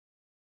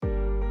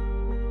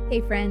Hey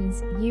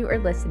friends, you are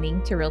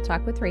listening to Real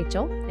Talk with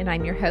Rachel, and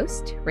I'm your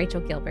host, Rachel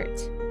Gilbert.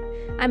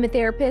 I'm a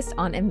therapist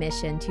on a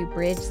mission to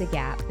bridge the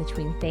gap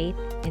between faith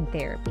and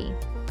therapy.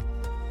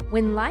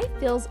 When life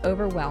feels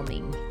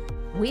overwhelming,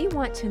 we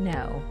want to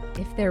know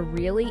if there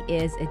really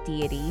is a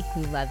deity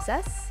who loves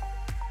us,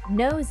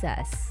 knows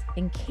us,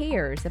 and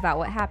cares about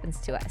what happens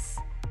to us.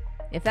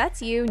 If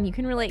that's you and you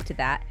can relate to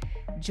that,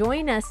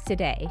 join us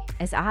today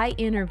as I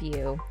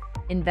interview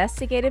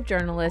investigative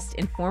journalist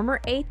and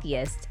former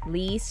atheist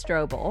Lee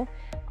Strobel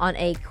on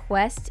a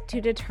quest to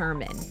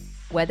determine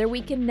whether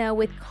we can know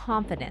with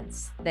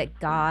confidence that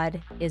God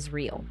is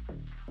real.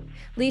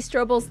 Lee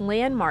Strobel's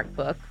landmark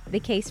book, The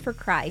Case for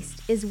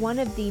Christ, is one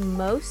of the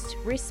most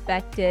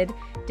respected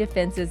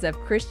defenses of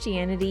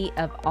Christianity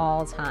of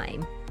all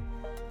time.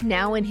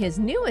 Now in his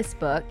newest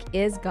book,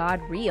 Is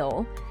God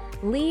Real?,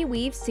 Lee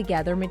weaves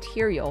together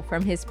material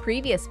from his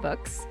previous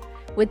books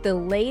with the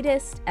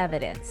latest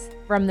evidence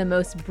from the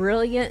most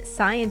brilliant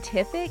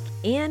scientific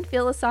and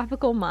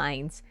philosophical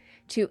minds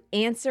to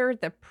answer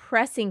the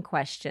pressing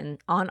question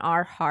on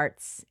our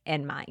hearts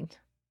and mind.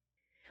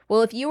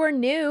 Well, if you are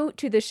new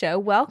to the show,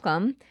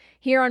 welcome.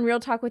 Here on Real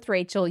Talk with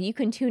Rachel, you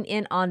can tune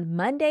in on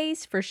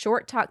Mondays for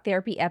short talk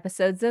therapy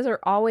episodes. Those are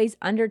always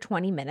under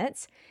 20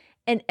 minutes.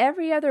 And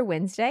every other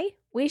Wednesday,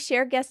 we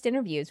share guest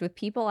interviews with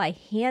people I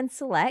hand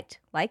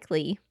select, like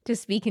Lee, to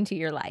speak into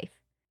your life.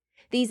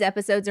 These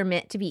episodes are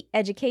meant to be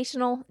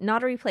educational,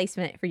 not a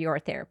replacement for your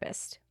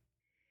therapist.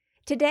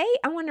 Today,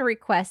 I want to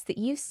request that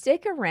you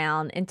stick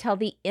around until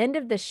the end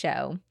of the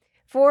show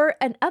for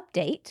an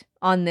update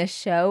on this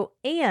show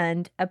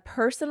and a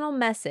personal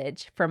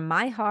message from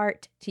my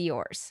heart to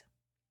yours.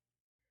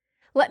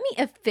 Let me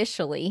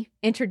officially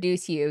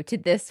introduce you to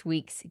this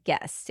week's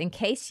guest, in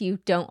case you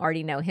don't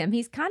already know him.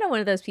 He's kind of one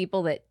of those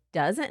people that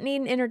doesn't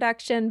need an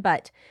introduction,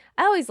 but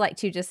I always like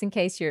to, just in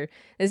case this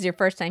is your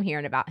first time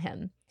hearing about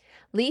him.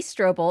 Lee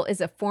Strobel is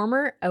a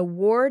former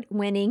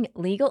award-winning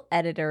legal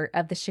editor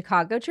of the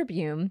Chicago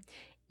Tribune,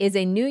 is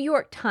a New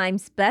York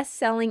Times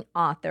best-selling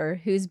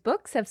author whose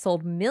books have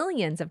sold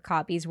millions of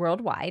copies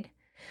worldwide.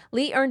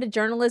 Lee earned a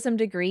journalism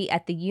degree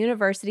at the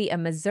University of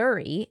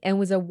Missouri and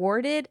was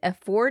awarded a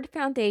Ford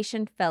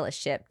Foundation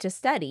Fellowship to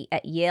study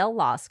at Yale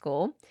Law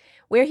School,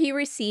 where he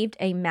received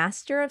a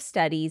Master of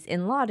Studies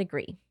in Law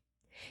degree.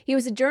 He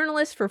was a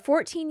journalist for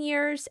 14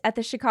 years at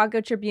the Chicago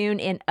Tribune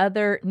and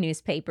other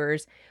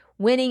newspapers,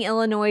 winning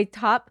Illinois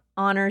top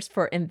honors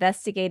for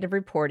investigative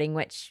reporting,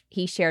 which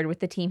he shared with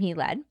the team he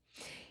led.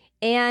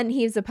 And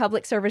he was a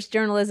public service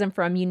journalism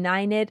from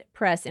United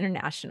Press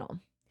International.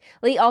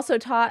 Lee also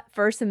taught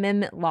First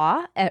Amendment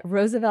law at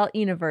Roosevelt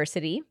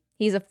University.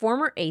 He's a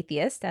former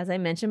atheist, as I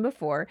mentioned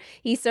before.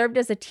 He served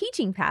as a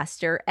teaching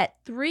pastor at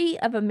 3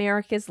 of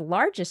America's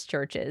largest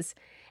churches.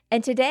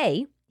 And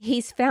today,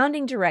 he's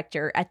founding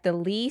director at the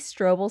Lee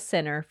Strobel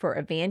Center for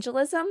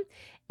Evangelism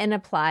and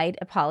Applied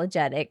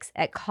Apologetics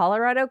at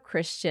Colorado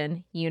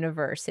Christian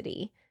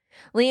University.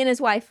 Lee and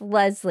his wife,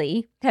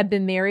 Leslie, have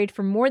been married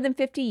for more than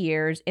 50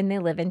 years, and they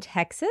live in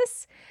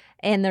Texas.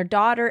 And their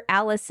daughter,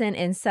 Allison,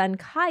 and son,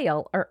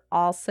 Kyle, are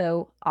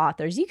also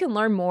authors. You can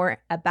learn more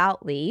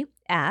about Lee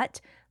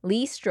at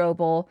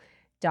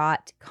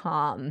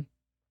leestrobel.com.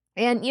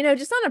 And,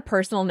 just on a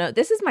personal note,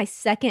 this is my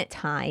second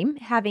time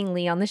having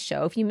Lee on the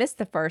show. If you missed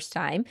the first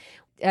time,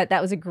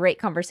 that was a great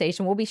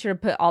conversation. We'll be sure to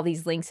put all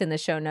these links in the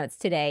show notes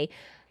today.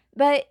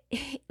 But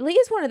Lee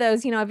is one of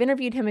those, I've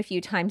interviewed him a few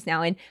times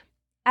now. And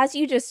as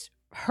you just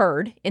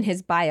heard in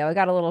his bio, I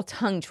got a little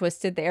tongue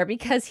twisted there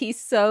because he's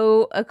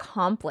so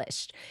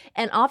accomplished.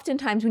 And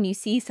oftentimes when you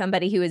see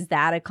somebody who is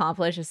that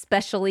accomplished,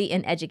 especially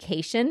in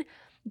education,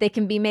 they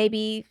can be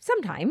maybe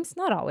sometimes,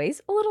 not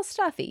always, a little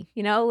stuffy,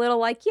 a little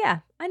like, yeah,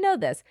 I know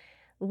this.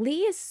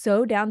 Lee is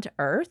so down to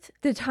earth.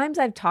 The times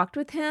I've talked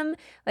with him,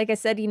 like I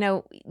said,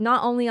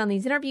 not only on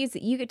these interviews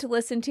that you get to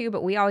listen to,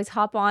 but we always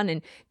hop on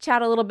and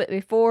chat a little bit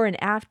before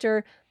and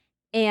after.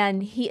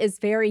 And he is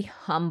very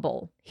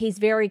humble. He's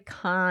very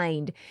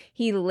kind.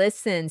 He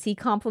listens. He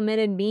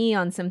complimented me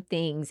on some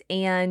things.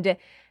 And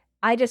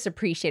I just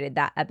appreciated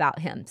that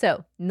about him.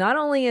 So not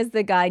only does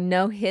the guy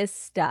know his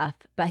stuff,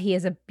 but he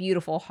has a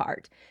beautiful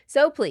heart.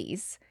 So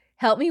please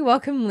help me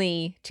welcome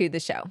Lee to the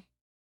show.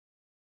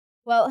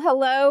 Well,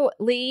 hello,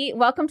 Lee.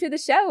 Welcome to the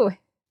show.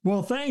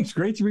 Well, thanks.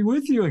 Great to be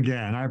with you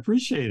again. I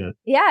appreciate it.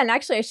 Yeah. And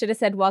actually, I should have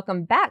said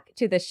welcome back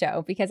to the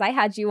show because I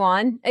had you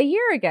on a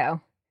year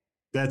ago.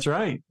 That's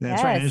right.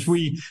 That's Yes.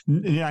 right.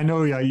 I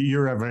know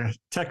you have a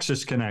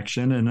Texas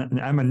connection,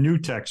 and I'm a new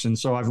Texan,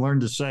 so I've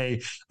learned to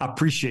say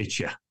appreciate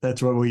you.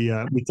 That's what we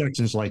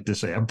Texans like to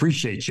say.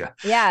 Appreciate you.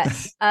 Yeah.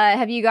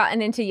 Have you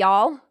gotten into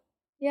y'all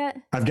yet?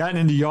 I've gotten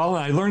into y'all,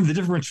 and I learned the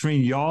difference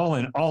between y'all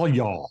and all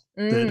y'all,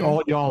 that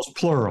all y'all's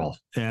plural.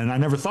 And I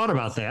never thought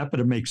about that, but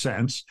it makes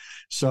sense.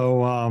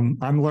 So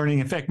I'm learning.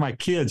 In fact, my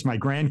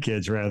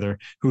grandkids rather,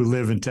 who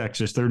live in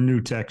Texas, they're new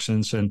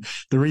Texans. And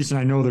the reason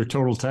I know they're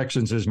total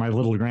Texans is my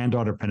little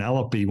granddaughter,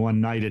 Penelope,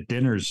 one night at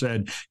dinner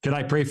said, "Could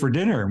I pray for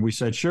dinner?" And we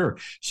said, "Sure."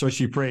 So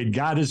she prayed,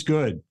 "God is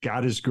good.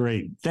 God is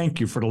great.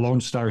 Thank you for the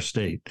Lone Star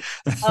State."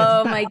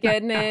 Oh my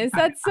goodness.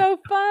 That's so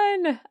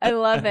fun. I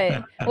love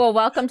it. Well,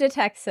 welcome to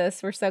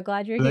Texas. We're so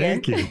glad you're here.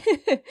 Thank you.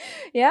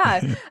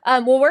 Yeah.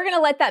 Well, we're going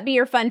to let that be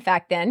your fun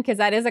fact then, because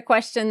that is a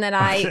question that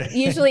I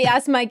usually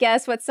ask my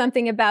guests, what's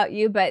something about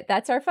you, but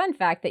that's our fun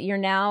fact, that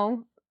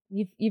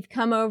you've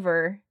come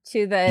over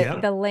to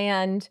the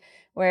land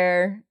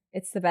where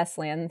it's the best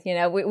land. You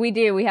know,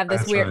 we have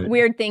this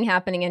weird thing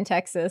happening in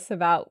Texas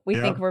about we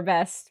think we're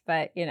best,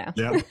 but you know.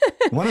 Yeah.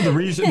 One of the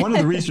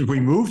reasons we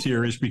moved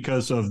here is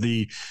because of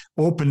the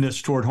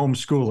openness toward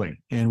homeschooling,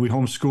 and we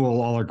homeschool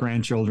all our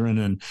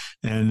grandchildren,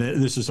 and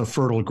this is a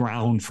fertile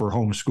ground for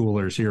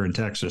homeschoolers here in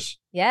Texas.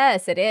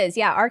 Yes, it is.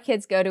 Yeah, our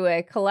kids go to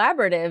a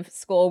collaborative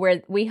school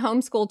where we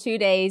homeschool 2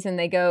 days and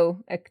they go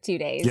 2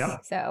 days. Yeah.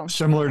 So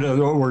similar to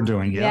what we're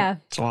doing. Yeah.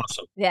 It's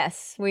awesome.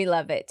 Yes, we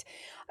love it.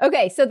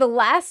 Okay, so the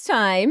last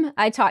time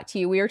I talked to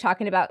you, we were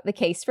talking about The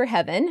Case for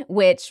Heaven,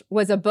 which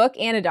was a book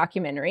and a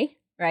documentary,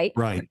 right?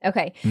 Right.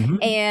 Okay.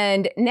 Mm-hmm.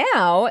 And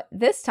now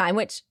this time,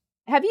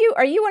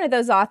 are you one of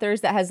those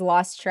authors that has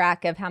lost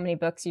track of how many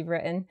books you've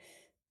written?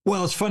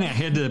 Well, it's funny. I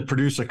had to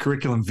produce a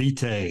curriculum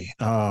vitae,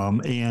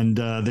 and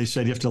they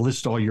said you have to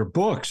list all your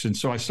books. And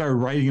so I started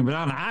writing them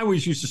down. I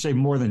always used to say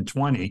more than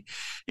 20,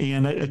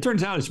 and it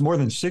turns out it's more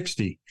than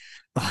 60.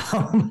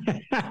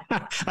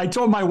 I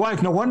told my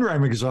wife, no wonder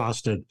I'm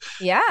exhausted.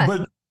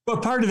 Yeah.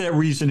 But part of that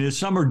reason is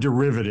some are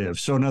derivative.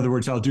 So in other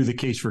words, I'll do the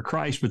case for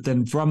Christ, but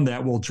then from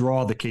that we'll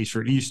draw the case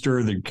for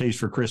Easter, the case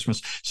for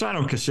Christmas. So I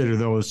don't consider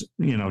those,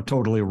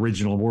 totally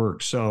original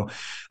works. So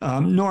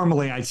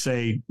normally I'd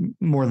say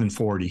more than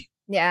 40.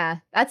 Yeah,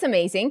 that's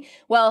amazing.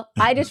 Well,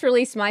 I just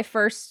released my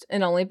first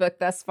and only book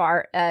thus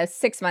far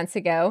 6 months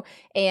ago.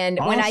 And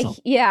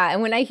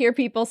awesome. when I hear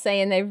people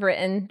saying they've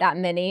written that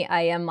many,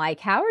 I am like,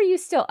 how are you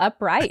still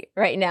upright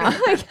right now?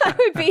 Like, that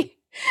would be.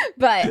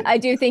 But I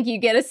do think you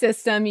get a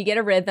system, you get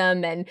a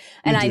rhythm, and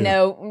I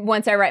know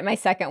once I write my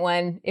second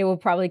one, it will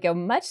probably go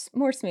much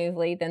more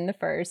smoothly than the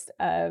first.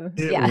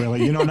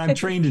 Really, and I'm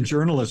trained in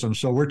journalism,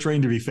 so we're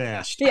trained to be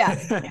fast.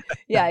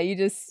 Yeah. You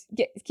just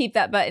keep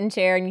that button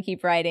chair and you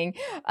keep writing.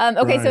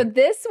 Okay, right. So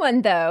this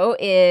one though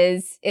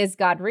is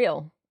God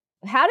real?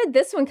 How did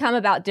this one come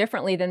about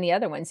differently than the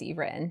other ones that you've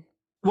written?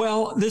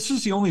 Well, this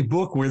is the only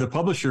book where the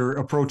publisher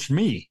approached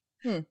me.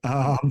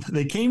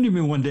 They came to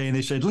me one day and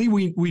they said,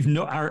 "Lee,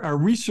 our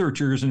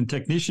researchers and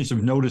technicians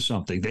have noticed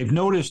something. They've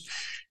noticed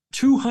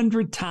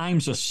 200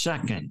 times a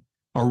second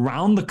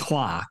around the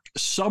clock,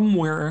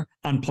 somewhere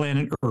on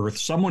planet Earth,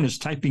 someone is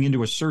typing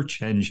into a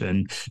search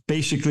engine,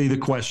 basically the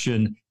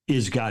question,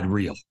 is God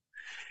real?"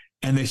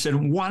 And they said,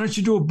 "Why don't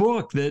you do a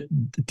book that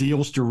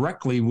deals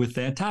directly with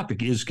that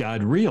topic? Is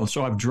God real?"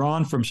 So I've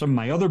drawn from some of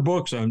my other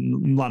books, a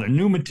lot of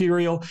new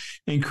material,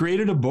 and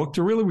created a book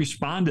to really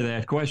respond to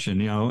that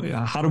question.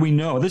 How do we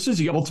know? This is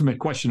the ultimate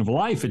question of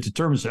life. It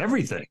determines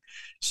everything.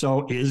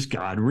 So is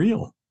God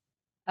real?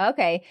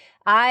 Okay.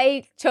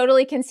 I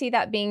totally can see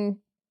that being,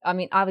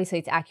 obviously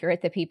it's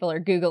accurate that people are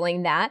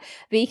Googling that,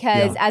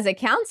 because as a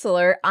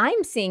counselor,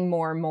 I'm seeing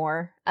more and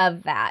more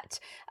of that.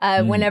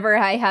 Whenever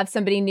I have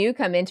somebody new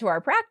come into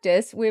our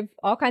practice, we have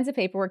all kinds of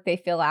paperwork they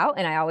fill out.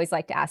 And I always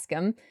like to ask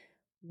them,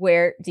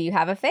 where do you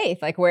have a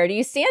faith? Like, where do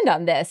you stand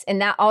on this? And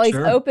that always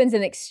opens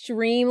an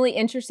extremely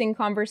interesting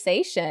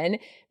conversation,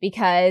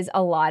 because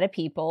a lot of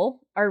people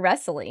are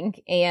wrestling,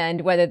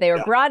 and whether they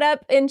were brought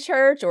up in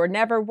church or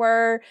never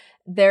were,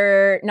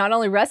 they're not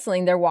only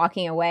wrestling, they're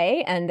walking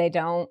away and they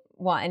don't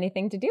want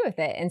anything to do with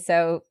it. And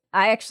so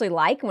I actually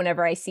like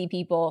whenever I see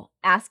people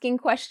asking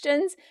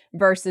questions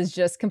versus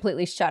just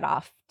completely shut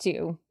off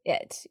to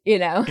it,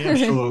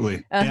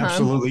 Absolutely.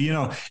 Absolutely.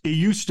 It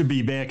used to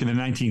be back in the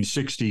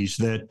 1960s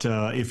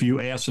that if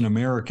you ask an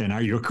American,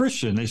 "Are you a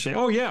Christian?" they say,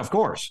 "Oh, yeah, of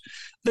course."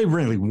 They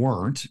really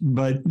weren't,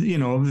 but,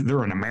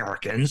 they're an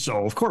American,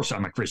 so of course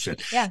I'm a Christian.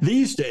 Yeah.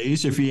 These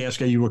days, if you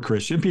ask, "Are you a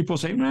Christian?" people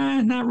say,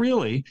 "Nah, not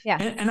really." Yeah.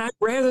 And I'd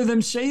rather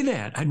them say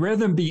that. I'd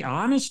rather them be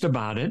honest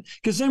about it,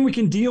 because then we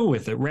can deal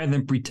with it rather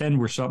than pretend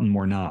we're something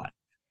we're not.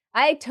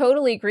 I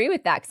totally agree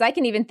with that, because I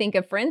can even think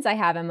of friends I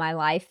have in my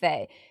life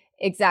that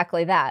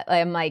exactly that.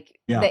 I'm like,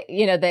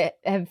 they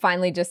have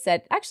finally just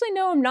said, "Actually,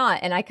 no, I'm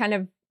not." And I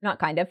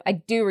I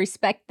do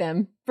respect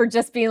them for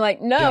just being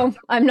like, "No,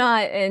 I'm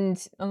not."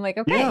 And I'm like,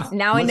 okay,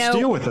 now I know. Let's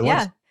deal with it.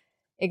 Yeah,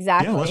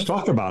 exactly. Yeah, let's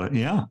talk about it.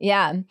 Yeah.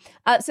 Yeah.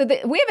 So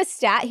we have a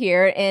stat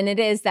here, and it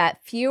is that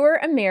fewer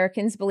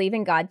Americans believe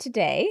in God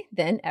today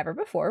than ever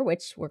before,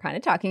 which we're kind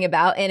of talking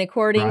about. And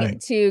according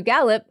to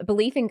Gallup,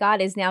 belief in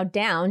God is now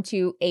down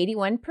to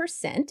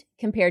 81%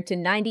 compared to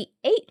 98%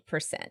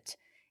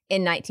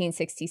 in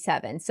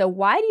 1967. So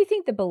why do you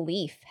think the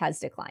belief has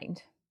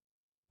declined?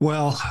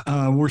 Well,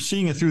 we're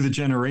seeing it through the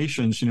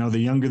generations. The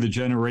younger the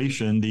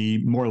generation, the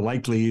more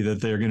likely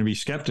that they're going to be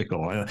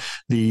skeptical.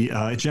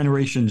 The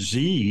Generation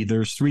Z,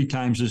 there's 3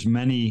 times as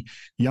many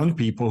young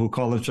people who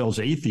call themselves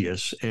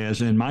atheists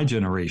as in my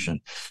generation.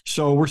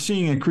 So we're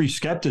seeing increased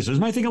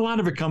skepticism. I think a lot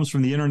of it comes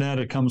from the internet.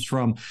 It comes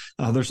from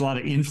there's a lot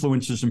of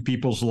influences in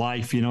people's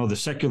life. The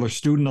Secular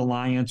Student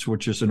Alliance,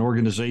 which is an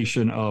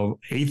organization of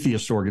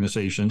atheist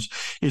organizations,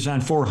 is on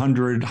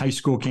 400 high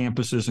school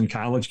campuses and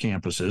college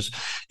campuses.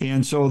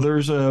 And so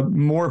there's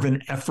more of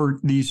an effort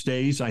these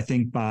days, I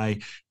think, by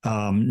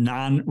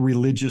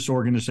non-religious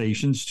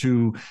organizations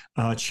to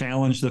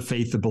challenge the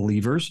faith of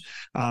believers.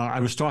 I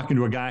was talking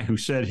to a guy who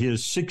said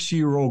his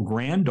 6-year-old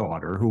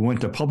granddaughter, who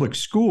went to public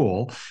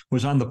school,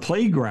 was on the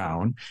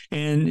playground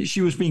and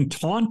she was being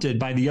taunted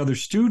by the other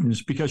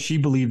students because she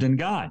believed in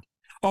God.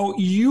 Oh,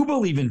 you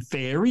believe in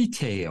fairy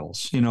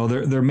tales.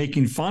 They're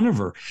making fun of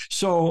her.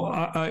 So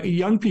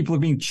young people are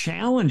being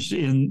challenged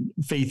in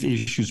faith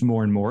issues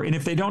more and more. And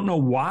if they don't know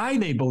why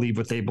they believe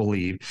what they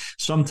believe,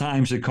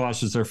 sometimes it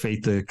causes their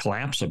faith to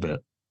collapse a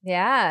bit.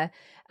 Yeah,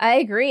 I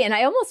agree. And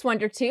I almost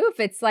wonder too, if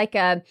it's like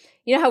how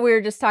we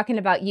were just talking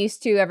about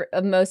used to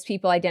most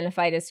people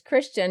identified as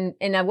Christian.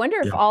 And I wonder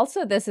if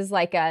also this is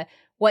like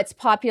what's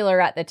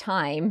popular at the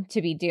time to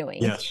be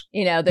doing. Yes.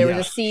 There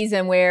was a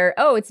season where,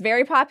 it's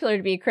very popular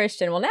to be a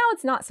Christian. Well, now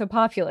it's not so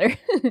popular.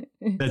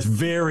 That's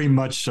very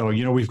much so.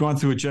 We've gone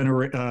through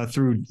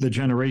through the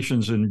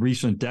generations in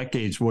recent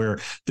decades where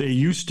there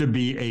used to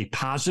be a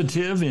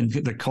positive in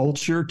the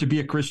culture to be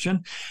a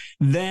Christian.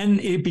 Then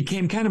it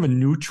became kind of a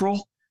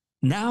neutral.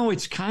 Now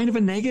it's kind of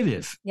a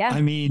negative. Yeah.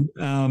 I mean,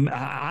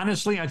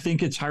 honestly, I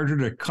think it's harder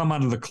to come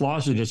out of the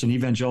closet as an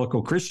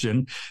evangelical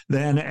Christian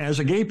than as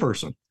a gay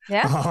person.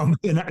 Yeah.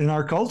 In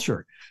our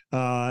culture,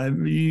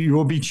 you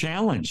will be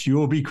challenged, you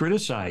will be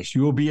criticized,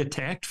 you will be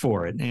attacked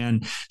for it.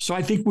 And so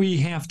I think we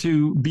have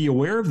to be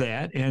aware of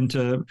that and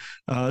to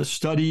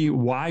study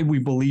why we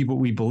believe what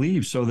we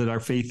believe so that our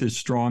faith is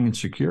strong and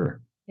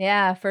secure.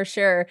 Yeah, for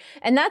sure.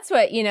 And that's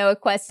what, a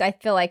quest I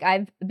feel like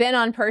I've been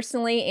on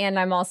personally. And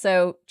I'm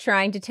also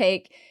trying to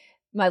take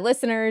my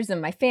listeners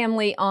and my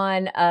family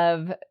on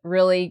of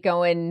really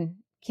going,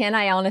 can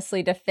I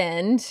honestly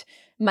defend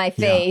my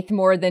faith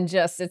more than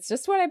it's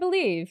just what I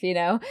believe,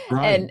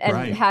 Right, and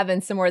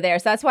having some more there.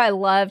 So that's why I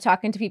love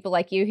talking to people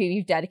like you who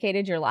you've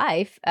dedicated your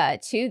life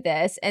to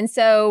this. And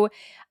so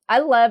I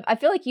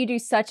feel like you do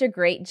such a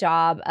great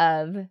job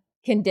of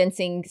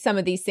condensing some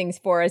of these things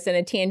for us in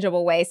a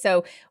tangible way.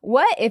 So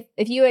what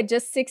if you had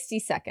just 60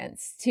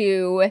 seconds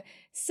to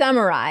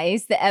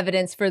summarize the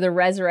evidence for the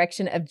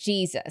resurrection of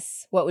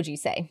Jesus, what would you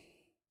say?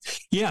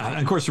 Yeah,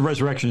 and of course, the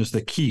resurrection is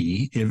the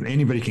key. If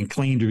anybody can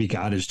claim to be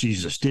God as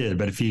Jesus did,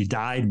 but if he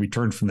died and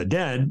returned from the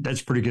dead,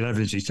 that's pretty good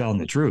evidence he's telling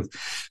the truth.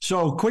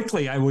 So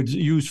quickly, I would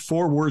use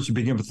 4 words to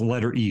begin with the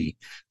letter E.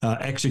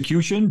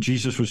 Execution,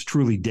 Jesus was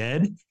truly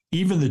dead.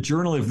 Even the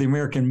Journal of the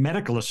American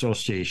Medical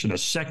Association, a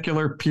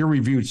secular,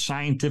 peer-reviewed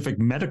scientific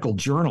medical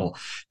journal,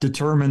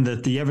 determined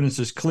that the evidence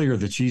is clear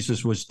that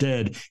Jesus was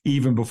dead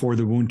even before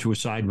the wound to his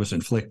side was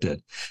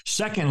inflicted.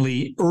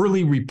 Secondly,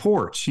 early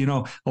reports. A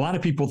lot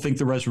of people think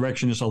the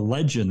resurrection is a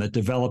legend that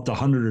developed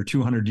 100 or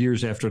 200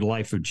 years after the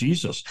life of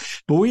Jesus.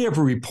 But we have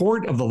a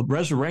report of the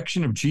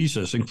resurrection of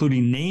Jesus,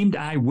 including named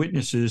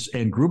eyewitnesses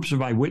and groups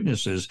of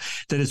eyewitnesses,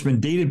 that has been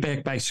dated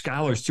back by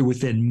scholars to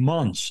within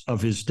months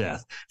of his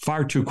death.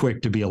 Far too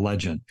quick to be a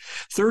legend.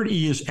 Third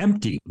E is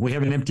empty. We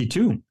have an empty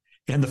tomb.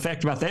 And the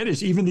fact about that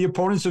is even the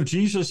opponents of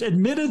Jesus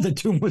admitted the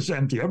tomb was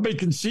empty. Everybody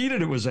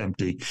conceded it was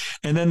empty.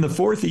 And then the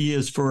fourth E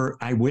is for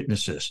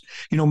eyewitnesses.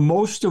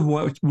 Most of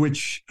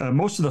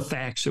the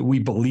facts that we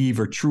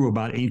believe are true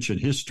about ancient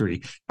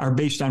history are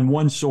based on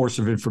one source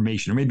of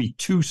information, or maybe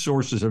 2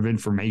 sources of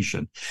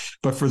information.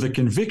 But for the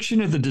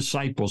conviction of the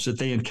disciples that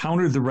they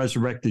encountered the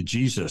resurrected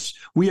Jesus,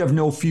 we have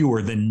no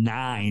fewer than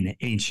 9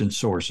 ancient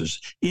sources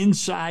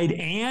inside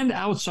and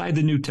outside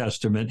the New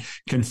Testament,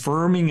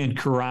 confirming and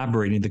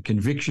corroborating the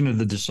conviction of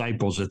the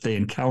disciples that they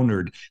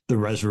encountered the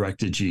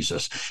resurrected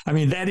Jesus. I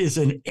mean, that is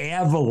an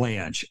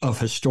avalanche of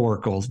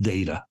historical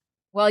data.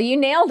 Well, you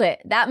nailed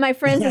it. That, my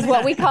friends, is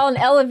what we call an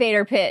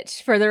elevator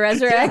pitch for the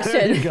resurrection.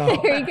 There you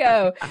go. There you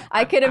go.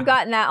 I could have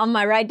gotten that on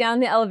my ride down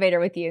the elevator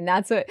with you. And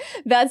that's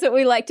what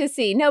we like to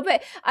see. No,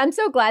 but I'm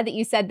so glad that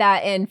you said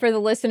that. And for the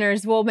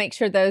listeners, we'll make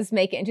sure those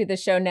make it into the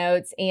show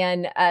notes.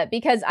 And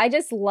because I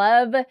just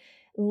love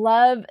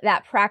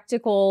that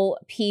practical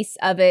piece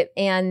of it.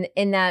 And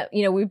in that,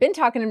 we've been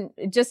talking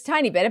just a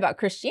tiny bit about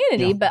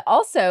Christianity, but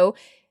also,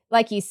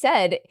 like you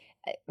said,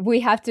 we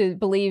have to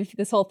believe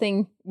this whole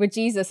thing with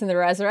Jesus and the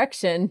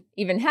resurrection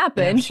even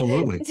happened.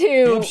 Absolutely.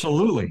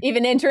 To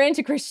even enter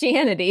into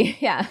Christianity.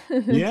 Yeah.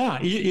 Yeah.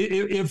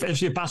 If, as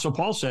the Apostle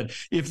Paul said,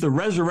 if the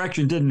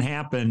resurrection didn't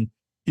happen,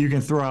 you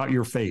can throw out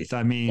your faith.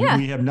 I mean,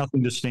 we have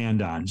nothing to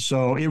stand on.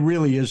 So it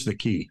really is the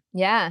key.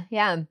 Yeah.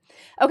 Yeah.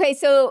 Okay.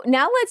 So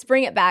now let's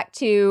bring it back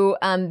to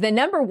the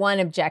number one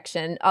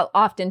objection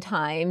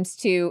oftentimes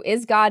to,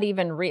 is God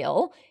even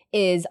real,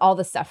 is all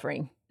the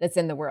suffering that's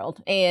in the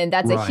world. And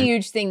that's a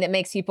huge thing that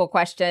makes people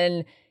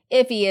question,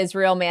 if he is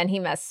real, man, he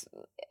must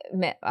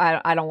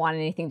I don't want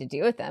anything to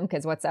do with them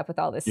because what's up with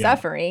all this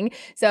suffering?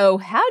 So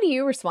how do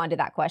you respond to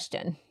that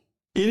question?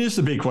 It is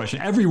the big question.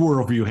 Every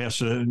worldview has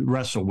to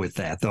wrestle with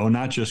that, though,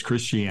 not just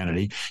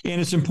Christianity. And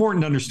it's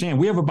important to understand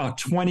we have about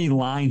 20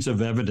 lines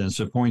of evidence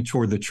that point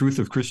toward the truth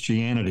of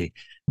Christianity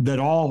that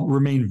all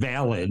remain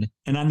valid.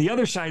 And on the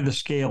other side of the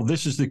scale,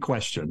 this is the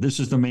question. This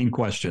is the main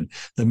question,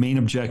 the main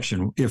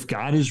objection. If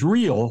God is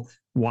real,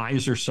 why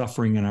is there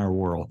suffering in our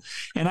world?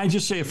 And I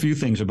just say a few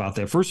things about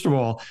that. First of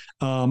all,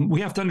 we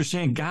have to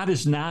understand God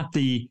is not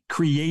the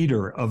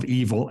creator of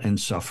evil and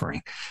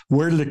suffering.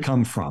 Where did it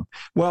come from?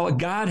 Well,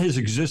 God has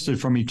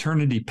existed from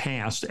eternity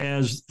past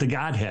as the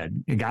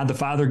Godhead, God the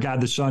Father, God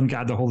the Son,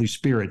 God the Holy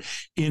Spirit,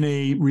 in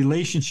a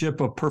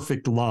relationship of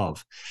perfect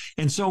love.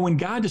 And so when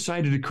God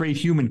decided to create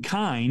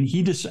humankind,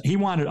 he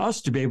wanted us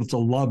to be able to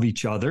love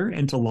each other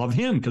and to love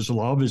him, because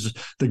love is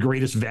the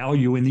greatest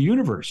value in the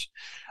universe.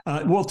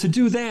 Well, to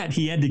do that,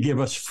 he had to give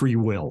us free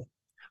will.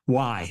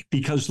 Why?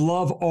 Because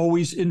love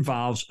always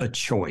involves a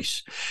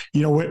choice.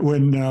 You know,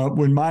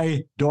 when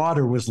my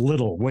daughter was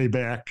little, way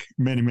back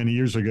many, many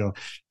years ago,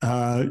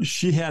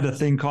 she had a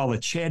thing called a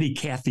Chatty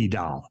Cathy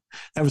doll.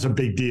 That was a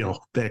big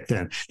deal back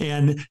then.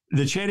 And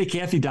the Chatty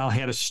Cathy doll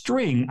had a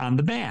string on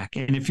the back.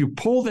 And if you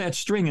pull that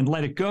string and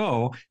let it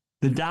go,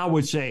 the doll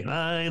would say,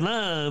 "I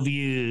love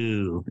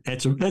you."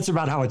 That's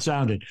about how it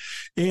sounded.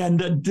 And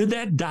did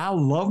that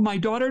doll love my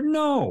daughter?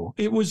 No.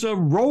 It was a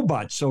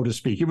robot, so to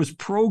speak. It was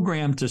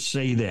programmed to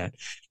say that.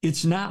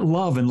 It's not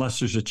love unless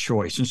there's a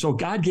choice. And so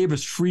God gave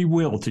us free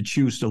will to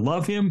choose to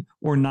love him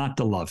or not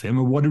to love him.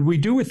 And what did we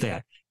do with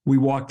that? We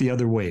walked the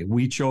other way.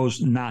 We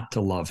chose not to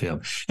love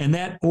him. And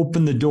that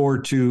opened the door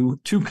to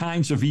two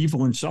kinds of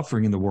evil and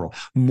suffering in the world.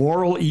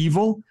 Moral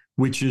evil,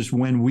 which is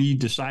when we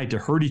decide to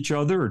hurt each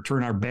other or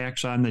turn our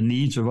backs on the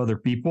needs of other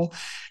people,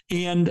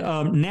 and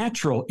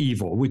natural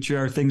evil, which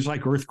are things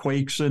like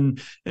earthquakes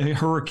and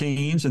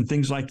hurricanes and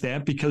things like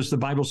that, because the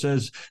Bible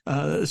says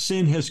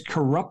sin has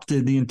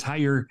corrupted the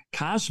entire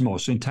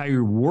cosmos, the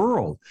entire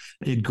world.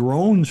 It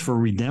groans for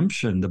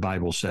redemption, the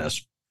Bible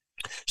says.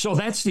 So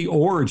that's the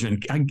origin.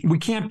 We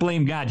can't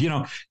blame God. You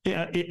know,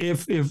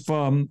 if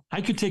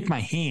I could take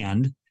my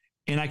hand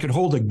and I could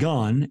hold a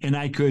gun and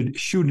I could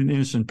shoot an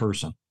innocent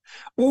person,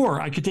 or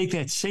I could take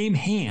that same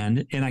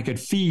hand and I could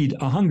feed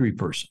a hungry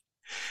person.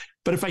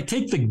 But if I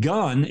take the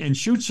gun and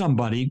shoot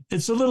somebody,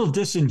 it's a little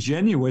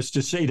disingenuous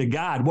to say to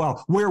God,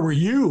 well, where were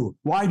you?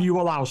 Why do you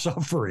allow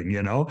suffering?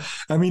 You know,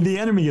 I mean, the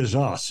enemy is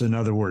us. In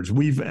other words,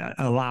 we've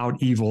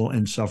allowed evil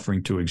and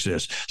suffering to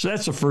exist. So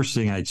that's the first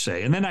thing I'd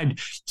say. And then I'd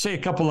say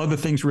a couple other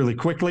things really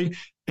quickly.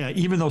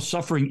 Even though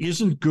suffering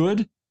isn't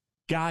good,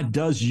 God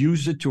does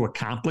use it to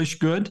accomplish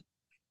good.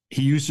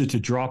 He used it to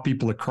draw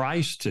people to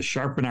Christ, to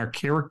sharpen our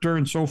character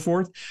and so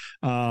forth.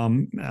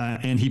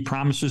 And he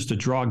promises to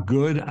draw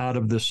good out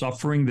of the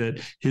suffering that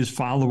his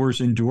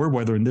followers endure,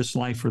 whether in this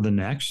life or the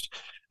next.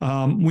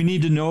 We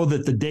need to know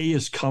that the day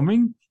is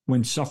coming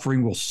when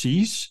suffering will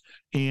cease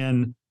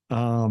and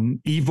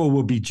evil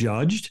will be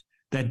judged.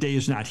 That day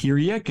is not here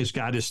yet because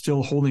God is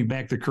still holding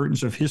back the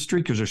curtains of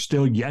history because there's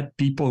still yet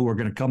people who are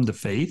going to come to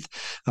faith.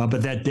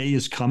 But that day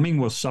is coming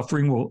where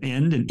suffering will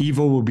end and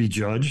evil will be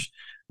judged.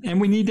 And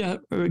we need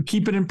to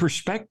keep it in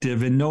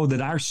perspective and know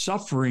that our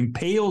suffering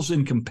pales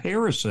in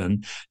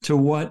comparison to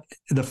what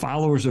the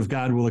followers of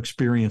God will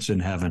experience in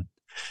heaven.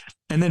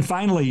 And then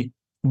finally,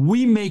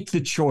 we make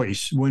the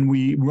choice when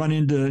we run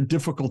into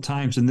difficult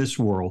times in this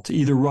world to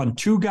either run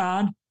to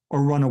God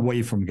or run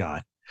away from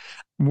God.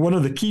 One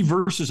of the key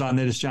verses on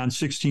that is John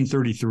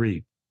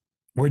 16:33,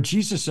 where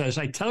Jesus says,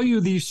 I tell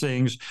you these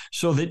things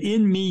so that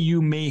in me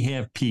you may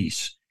have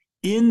peace.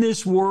 In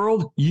this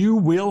world, you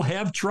will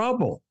have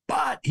trouble.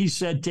 But he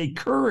said, take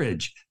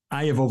courage.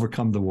 I have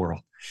overcome the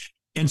world.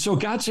 And so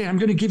God said, I'm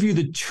going to give you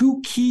the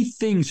two key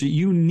things that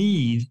you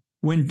need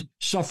when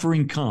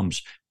suffering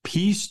comes: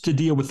 peace to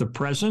deal with the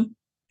present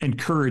and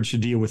courage to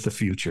deal with the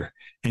future.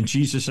 And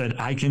Jesus said,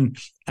 I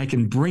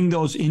can bring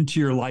those into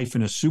your life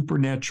in a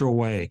supernatural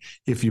way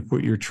if you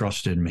put your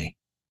trust in me.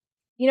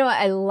 You know what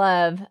I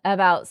love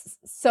about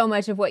so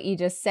much of what you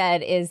just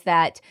said is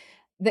that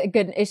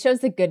it shows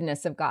the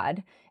goodness of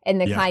God and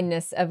the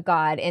kindness of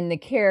God and the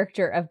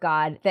character of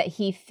God, that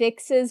he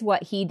fixes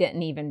what he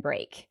didn't even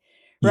break.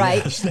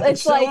 Right? Yes,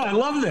 it's like, I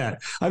love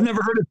that. I've never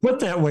heard it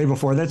put that way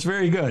before. That's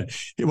very good.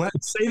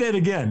 Say that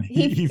again.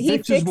 He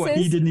fixes what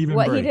he didn't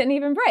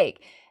even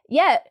break.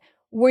 Yet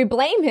we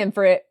blame him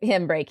for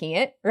him breaking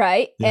it,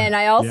 right? Yeah, and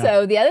I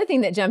also, the other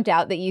thing that jumped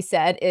out that you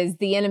said is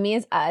the enemy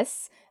is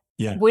us.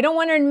 Yeah. We don't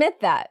want to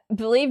admit that.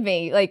 Believe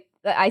me, like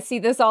I see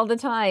this all the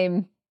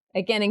time,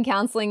 again, in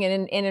counseling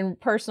and in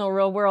personal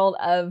real world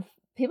of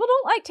people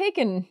don't like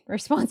taking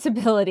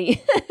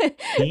responsibility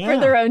for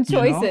their own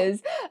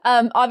choices. You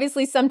know?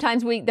 Obviously,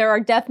 sometimes there are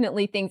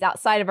definitely things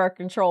outside of our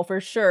control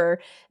for sure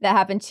that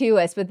happen to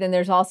us, but then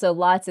there's also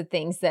lots of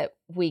things that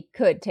we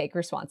could take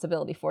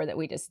responsibility for that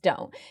we just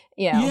don't.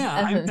 You know?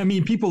 Yeah, I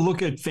mean, people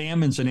look at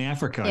famines in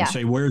Africa and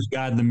say, where's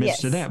God in the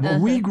midst of that? Well,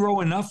 we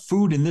grow enough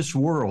food in this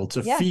world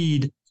to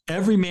feed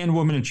every man,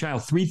 woman, and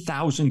child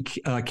 3,000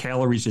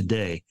 calories a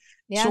day.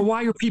 So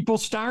why are people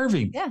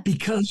starving? Yeah.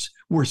 Because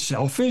we're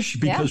selfish,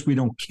 because we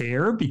don't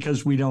care,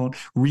 because we don't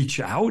reach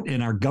out,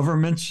 and our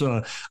governments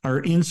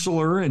are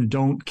insular and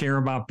don't care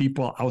about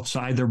people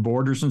outside their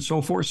borders and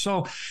so forth.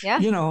 So,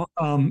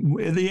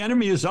 the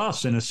enemy is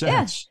us in a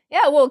sense.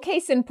 Yeah. Well,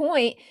 case in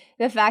point,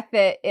 the fact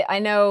that I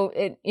know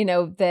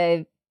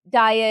the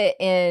diet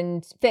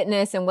and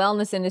fitness and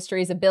wellness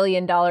industry is $1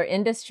 billion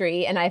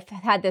industry. And I've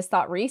had this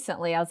thought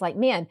recently. I was like,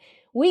 man,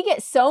 we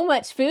get so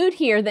much food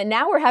here that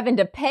now we're having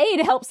to pay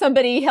to help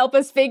somebody help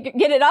us get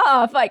it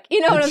off. Like, you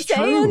know what I'm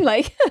saying? True.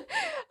 Like,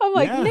 I'm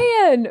like,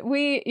 man,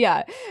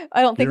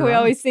 I don't think we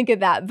always think of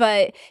that,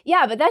 but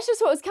that's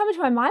just what was coming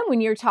to my mind when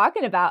you're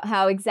talking about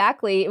how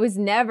exactly it was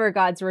never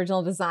God's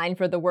original design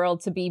for the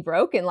world to be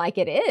broken like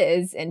it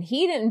is. And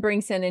he didn't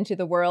bring sin into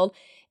the world.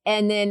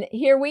 And then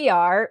here we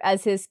are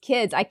as his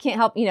kids. I can't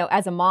help,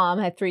 as a mom,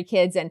 I have 3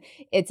 kids. And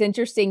it's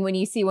interesting when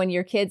you see one of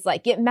your kids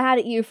like get mad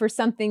at you for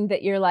something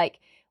that you're like,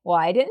 well,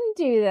 I didn't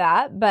do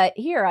that, but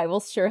here, I will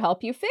sure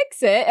help you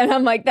fix it. And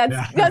I'm like,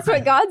 that's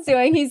what God's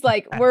doing. He's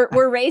like,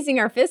 we're raising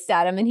our fist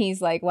at him. And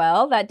he's like,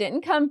 well, that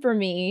didn't come from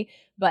me,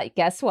 but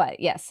guess what?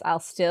 Yes, I'm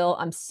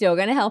still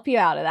going to help you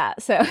out of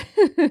that. So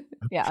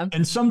yeah.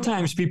 And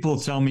sometimes people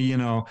tell me,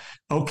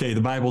 okay,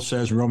 the Bible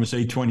says in Romans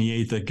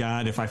 8:28 that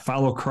God, if I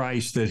follow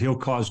Christ, that he'll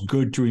cause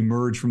good to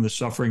emerge from the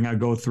suffering I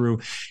go through.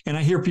 And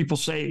I hear people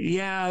say,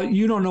 yeah,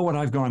 you don't know what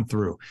I've gone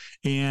through.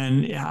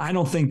 And I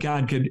don't think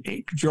God could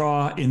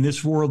draw in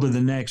this world or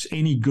the next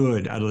any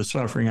good out of the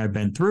suffering I've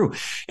been through.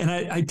 And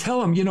I tell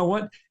them, you know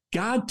what?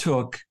 God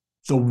took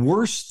the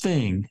worst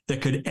thing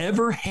that could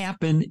ever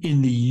happen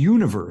in the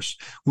universe,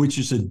 which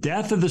is the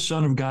death of the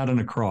Son of God on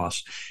a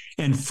cross.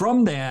 And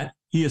from that,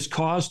 he has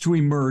caused to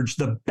emerge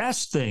the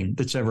best thing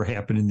that's ever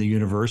happened in the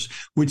universe,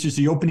 which is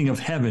the opening of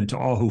heaven to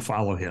all who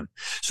follow him.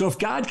 So if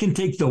God can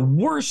take the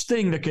worst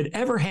thing that could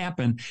ever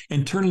happen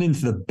and turn it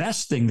into the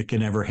best thing that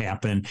can ever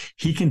happen,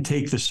 he can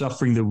take the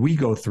suffering that we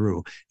go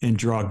through and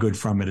draw good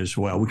from it as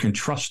well. We can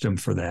trust him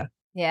for that.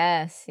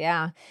 Yes.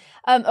 Yeah.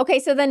 Okay.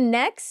 So the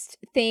next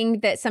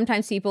thing that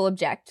sometimes people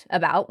object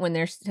about when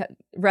they're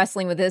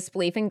wrestling with this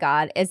belief in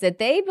God is that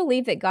they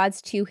believe that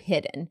God's too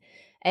hidden.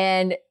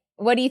 And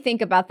what do you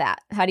think about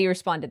that? How do you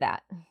respond to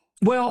that?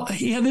 Well,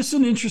 yeah, this is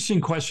an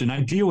interesting question.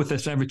 I deal with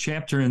this. I have a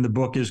chapter in the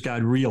book, Is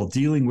God Real?,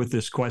 dealing with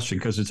this question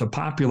because it's a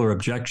popular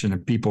objection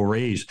that people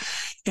raise.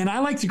 And I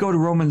like to go to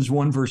Romans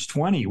 1, verse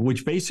 20,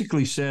 which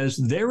basically says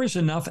there is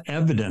enough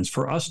evidence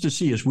for us to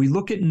see as we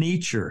look at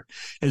nature,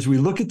 as we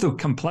look at the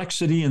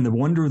complexity and the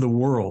wonder of the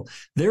world,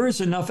 there is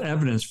enough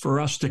evidence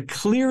for us to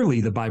clearly,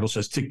 the Bible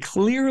says, to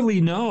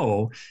clearly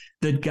know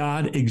that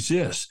God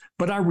exists.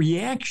 But our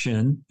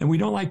reaction, and we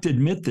don't like to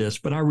admit this,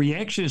 but our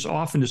reaction is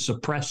often to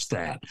suppress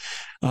that.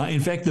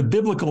 In fact, the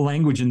biblical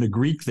language in the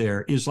Greek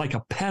there is like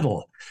a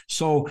pedal.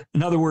 So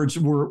in other words,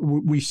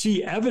 we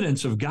see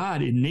evidence of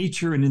God in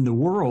nature and in the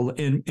world,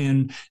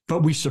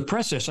 but we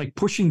suppress it. It's like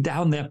pushing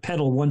down that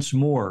pedal once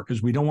more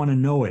because we don't want to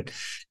know it.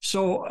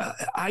 So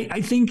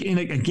I think, in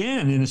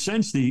a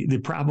sense, the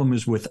problem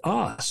is with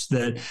us,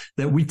 that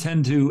we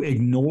tend to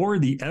ignore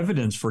the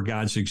evidence for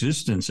God's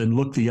existence and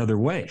look the other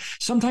way.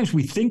 Sometimes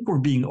we think we're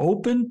being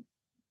open,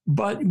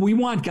 but we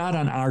want God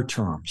on our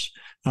terms.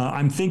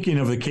 I'm thinking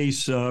of a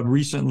case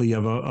recently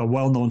of a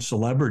well-known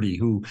celebrity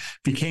who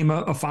became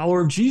a follower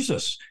of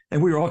Jesus.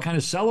 And we were all kind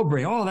of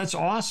celebrating, oh, that's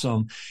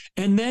awesome.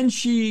 And then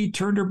she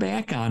turned her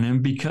back on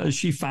him because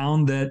she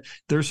found that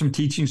there's some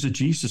teachings of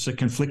Jesus that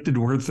conflicted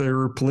with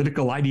her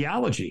political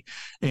ideology.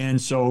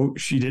 And so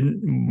she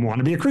didn't want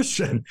to be a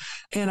Christian.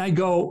 And I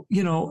go,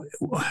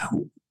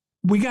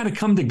 we got to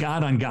come to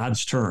God on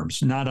God's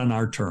terms, not on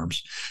our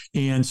terms.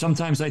 And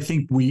sometimes I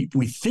think we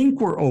think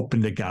we're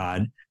open to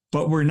God,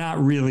 but we're not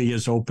really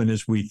as open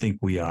as we think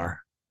we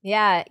are.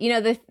 Yeah.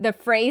 The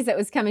phrase that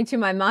was coming to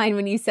my mind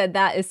when you said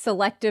that is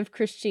selective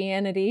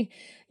Christianity,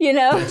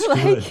 That's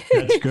good.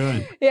 That's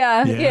good.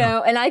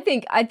 Yeah. And I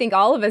think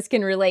all of us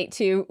can relate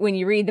to when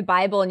you read the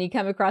Bible and you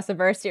come across a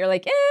verse, you're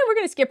like, we're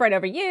going to skip right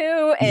over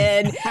you.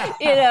 And,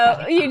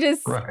 you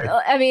just,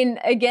 right. I mean,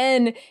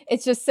 again,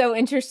 it's just so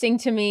interesting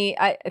to me.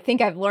 I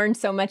think I've learned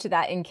so much of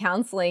that in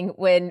counseling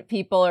when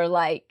people are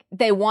like,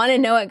 they want to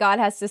know what God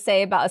has to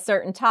say about a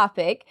certain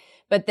topic,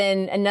 but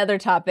then another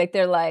topic,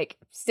 they're like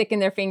sticking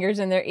their fingers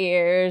in their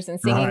ears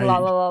and singing right. la,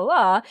 la, la,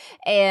 la.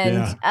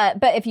 And,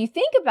 but if you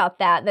think about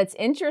that, that's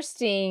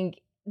interesting.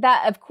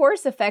 That of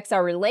course affects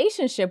our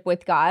relationship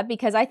with God,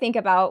 because I think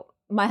about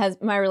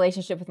my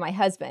relationship with my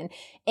husband.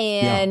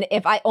 And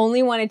if I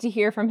only wanted to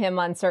hear from him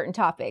on certain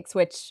topics,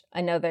 which I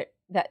know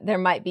that there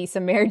might be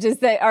some marriages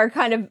that are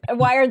kind of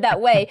wired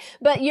that way,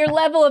 but your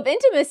level of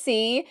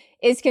intimacy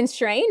is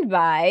constrained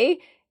by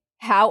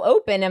how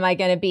open am I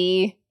going to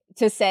be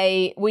to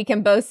say we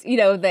can both,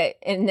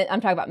 and I'm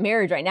talking about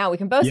marriage right now, we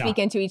can both speak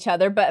into each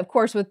other. But of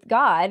course, with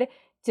God,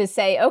 to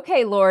say,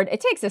 okay, Lord,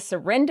 it takes a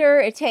surrender.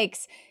 It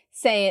takes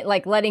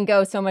letting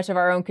go so much of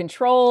our own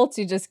control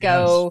to just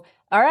go,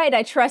 All right.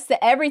 I trust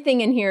that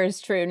everything in here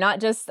is true, not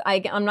just,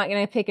 I'm not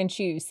going to pick and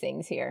choose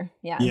things here.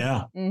 Yeah.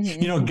 Yeah.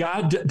 Mm-hmm.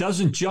 God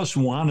doesn't just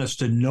want us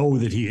to know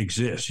that he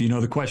exists.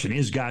 The question,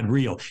 is God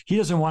real? He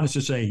doesn't want us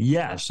to say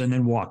yes and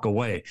then walk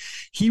away.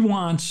 He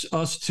wants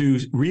us to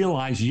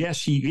realize,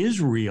 yes, he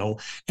is real,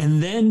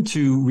 and then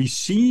to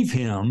receive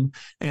him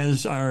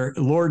as our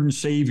Lord and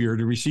Savior,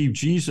 to receive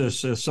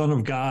Jesus, the Son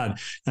of God,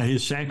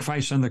 his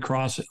sacrifice on the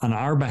cross on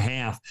our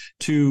behalf,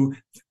 to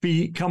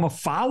become a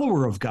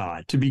follower of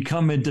God, to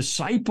become a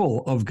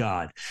disciple of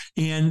God.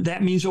 And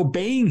that means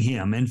obeying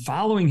him and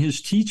following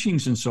his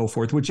teachings and so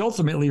forth, which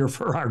ultimately are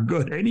for our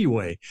good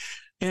anyway.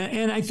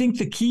 And I think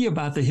the key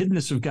about the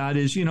hiddenness of God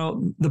is,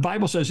 the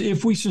Bible says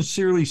if we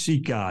sincerely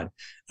seek God,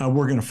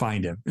 we're going to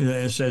find him.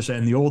 It says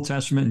in the Old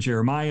Testament in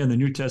Jeremiah, in the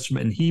New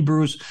Testament in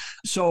Hebrews.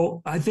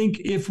 So I think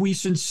if we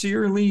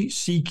sincerely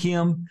seek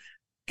him,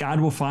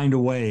 God will find a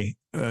way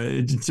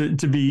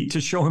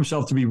to show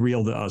himself to be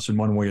real to us in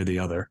one way or the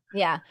other.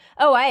 Yeah.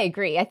 Oh, I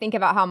agree. I think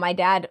about how my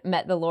dad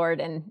met the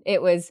Lord, and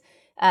it was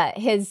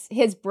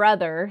his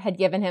brother had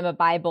given him a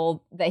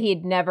Bible that he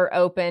had never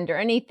opened or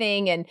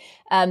anything,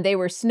 and they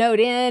were snowed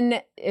in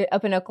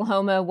up in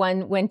Oklahoma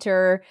one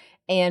winter.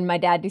 And my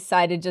dad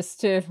decided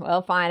just to,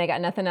 well, fine, I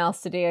got nothing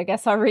else to do. I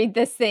guess I'll read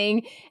this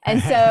thing.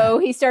 And so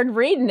he started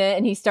reading it,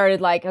 and he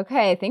started like,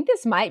 okay, I think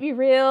this might be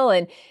real.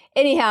 And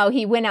anyhow,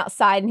 he went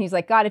outside and he's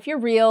like, God, if you're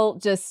real,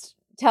 just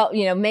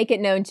make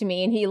it known to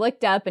me. And he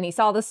looked up and he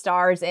saw the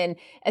stars, and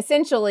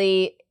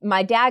essentially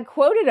my dad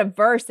quoted a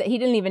verse that he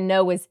didn't even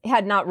know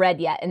had not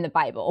read yet in the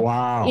Bible.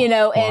 Wow.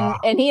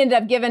 And he ended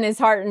up giving his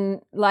heart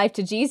and life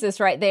to Jesus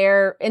right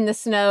there in the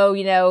snow,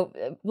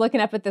 looking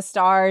up at the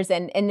stars.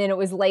 And then it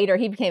was later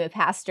he became a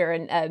pastor,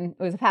 and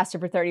was a pastor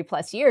for 30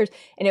 plus years.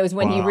 And it was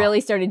when he really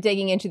started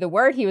digging into the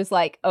word, he was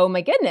like, oh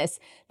my goodness,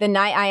 the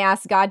night I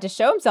asked God to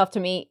show himself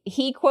to me,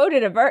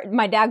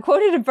 my dad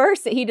quoted a verse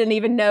that he didn't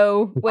even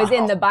know was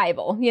in the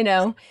Bible,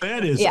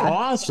 That is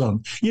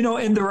awesome.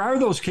 And there are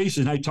those cases,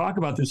 and I talk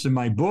about this in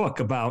my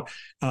book about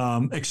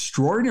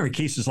extraordinary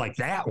cases like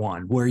that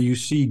one, where you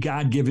see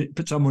God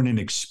put someone in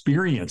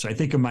experience. I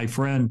think of my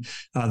friend,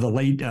 the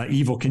late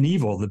Evel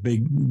Knievel, the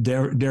big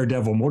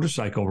daredevil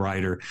motorcycle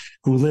rider,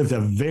 who lived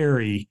a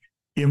very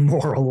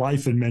immoral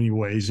life in many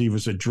ways. He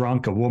was a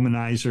drunk, a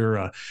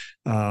womanizer, a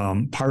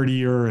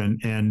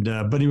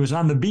partier, but he was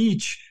on the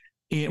beach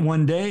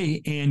one day,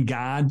 and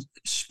God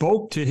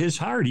spoke to his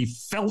heart. He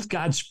felt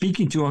God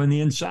speaking to him on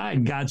the inside.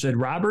 And God said,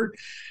 Robert,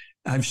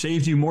 I've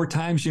saved you more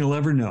times than you'll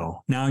ever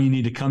know. Now you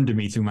need to come to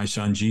me through my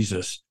son,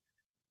 Jesus.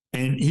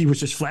 And he was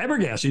just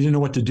flabbergasted. He didn't know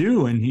what to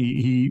do. And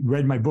he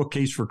read my book,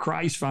 Case for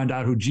Christ, found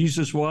out who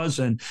Jesus was,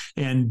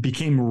 and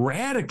became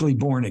radically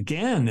born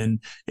again.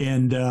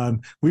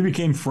 And we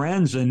became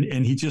friends.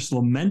 And he just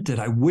lamented,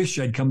 I wish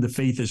I'd come to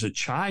faith as a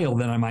child,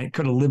 then I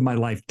could have lived my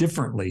life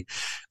differently.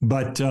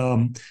 But,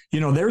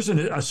 there's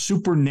a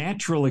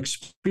supernatural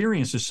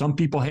experience that some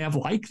people have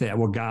like that,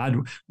 where God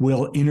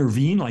will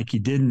intervene like he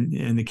did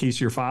in the case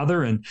of your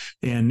father and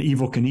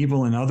Evel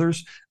Knievel and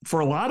others. For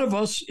a lot of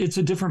us, it's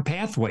a different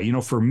pathway.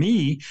 For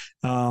me,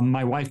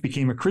 my wife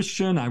became a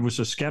Christian. I was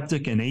a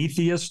skeptic and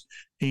atheist,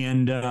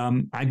 and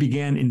I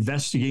began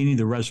investigating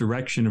the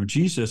resurrection of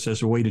Jesus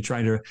as a way to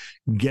try to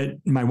get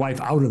my wife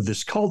out of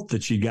this cult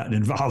that she'd gotten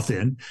involved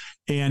in.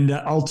 And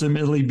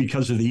ultimately,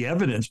 because of the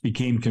evidence,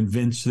 became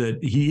convinced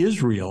that he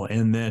is real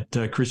and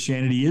that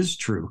Christianity is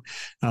true.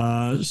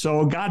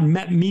 So God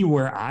met me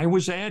where I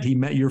was at. He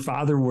met your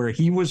father where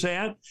he was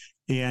at.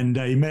 And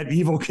he met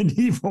Evel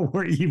Knievel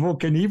where Evel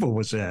Knievel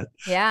was at.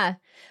 Yeah.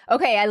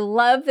 Okay. I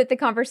love that the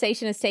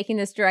conversation is taking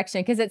this direction,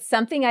 because it's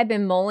something I've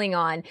been mulling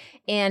on,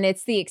 and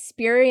it's the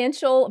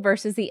experiential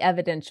versus the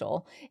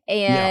evidential.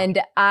 And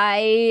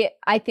I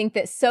think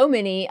that so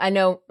many, I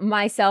know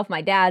myself,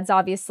 my dad's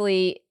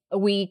obviously,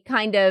 we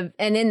kind of,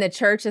 and in the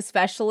church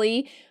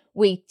especially,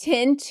 we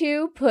tend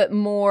to put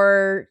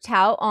more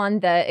tout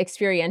on the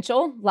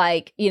experiential,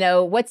 like,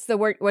 what's the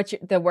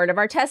word of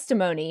our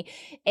testimony?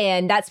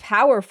 And that's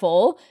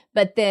powerful,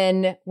 but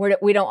then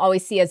we don't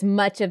always see as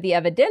much of the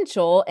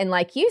evidential. And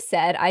like you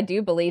said, I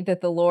do believe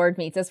that the Lord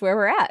meets us where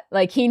we're at.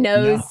 Like he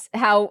knows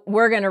how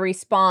we're going to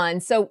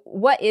respond. So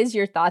what is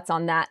your thoughts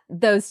on that?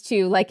 Those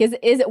two, like, is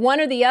it one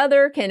or the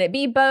other? Can it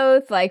be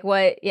both? Like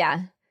what?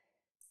 Yeah.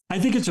 I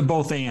think it's a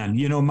both and.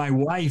 My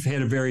wife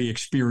had a very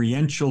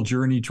experiential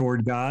journey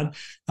toward God.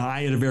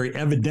 I had a very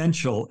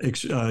evidential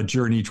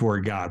journey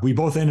toward God. We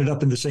both ended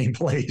up in the same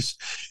place.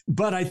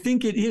 But I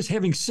think it is,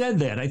 having said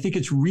that, I think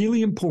it's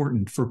really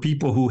important for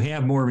people who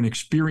have more of an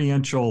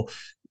experiential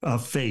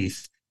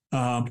faith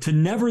to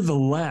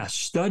nevertheless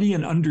study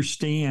and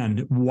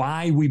understand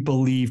why we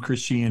believe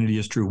Christianity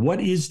is true. What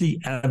is the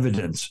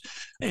evidence?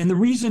 And the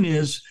reason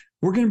is,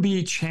 we're going to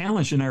be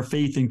challenged in our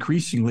faith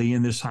increasingly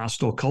in this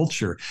hostile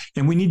culture.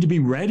 And we need to be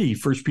ready,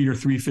 1 Peter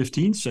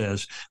 3:15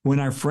 says, when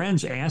our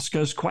friends ask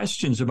us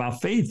questions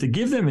about faith, to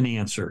give them an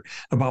answer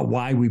about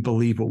why we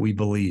believe what we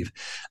believe.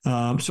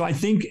 So I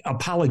think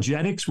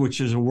apologetics,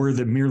 which is a word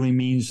that merely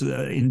means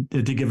to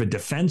give a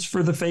defense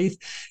for the faith,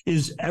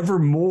 is ever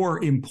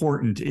more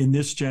important in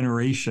this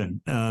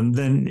generation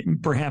than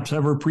perhaps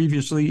ever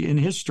previously in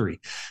history.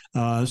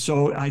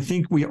 So I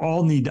think we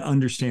all need to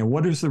understand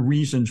what is the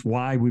reasons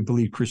why we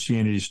believe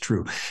Christianity is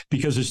true,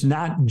 because it's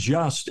not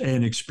just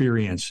an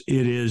experience.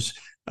 It is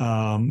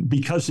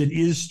because it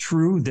is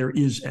true, there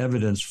is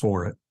evidence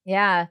for it.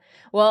 Yeah.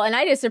 Well, and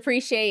I just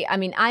appreciate, I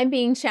mean, I'm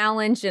being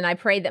challenged, and I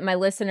pray that my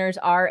listeners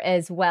are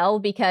as well,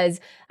 because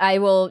I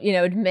will,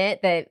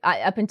 admit that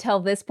up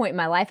until this point in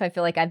my life, I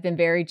feel like I've been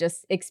very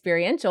just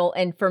experiential.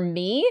 And for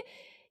me,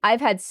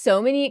 I've had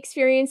so many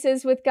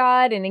experiences with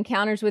God and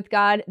encounters with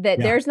God that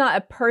there's not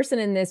a person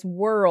in this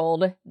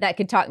world that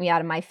could talk me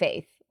out of my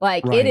faith.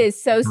 Like, it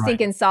is so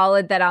stinking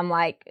solid that I'm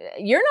like,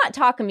 you're not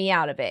talking me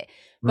out of it.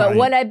 But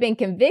what I've been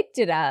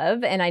convicted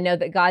of, and I know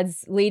that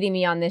God's leading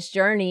me on this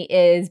journey,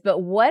 is, but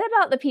what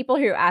about the people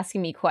who are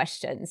asking me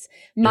questions?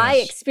 My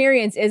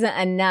experience isn't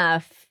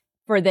enough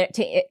for that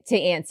to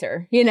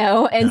answer,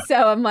 And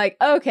so I'm like,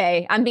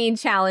 okay, I'm being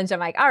challenged. I'm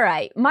like, all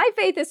right, my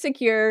faith is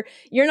secure.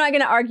 You're not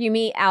going to argue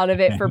me out of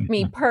it for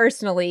me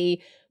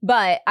personally,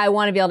 but I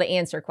want to be able to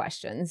answer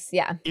questions.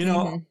 Yeah.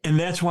 And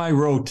that's why I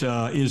wrote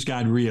Is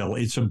God Real?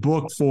 It's a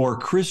book for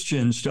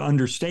Christians to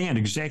understand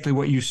exactly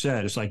what you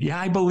said. It's like,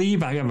 I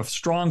believe, I have a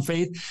strong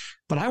faith,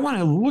 but I want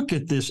to look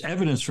at this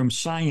evidence from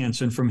science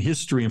and from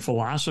history and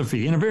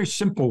philosophy in a very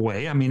simple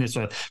way. I mean, it's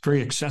a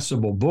very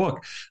accessible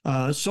book,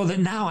 so that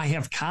now I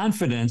have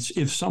confidence.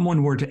 If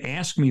someone were to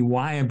ask me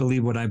why I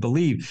believe what I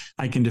believe,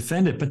 I can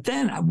defend it. But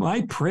then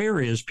my prayer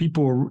is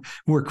people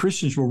who are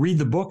Christians will read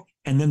the book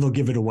and then they'll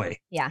give it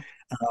away. Yeah.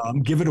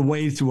 Give it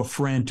away to a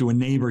friend, to a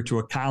neighbor, to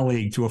a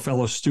colleague, to a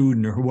fellow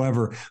student or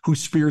whoever who's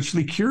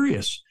spiritually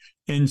curious,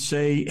 and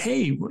say,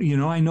 hey,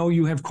 I know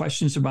you have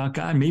questions about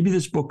God. Maybe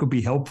this book will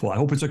be helpful. I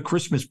hope it's a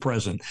Christmas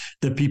present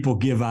that people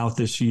give out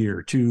this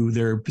year to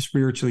their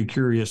spiritually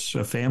curious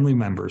family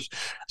members.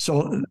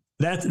 So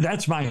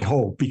that's my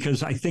hope,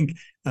 because I think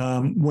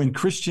when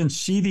Christians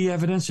see the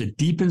evidence, it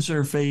deepens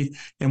their faith.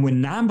 And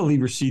when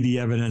non-believers see the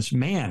evidence,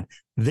 man,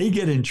 they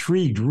get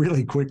intrigued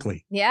really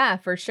quickly. Yeah,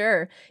 for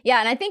sure. Yeah.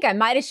 And I think I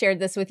might have shared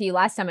this with you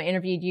last time I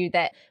interviewed you,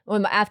 that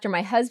after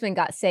my husband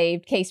got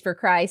saved, Case for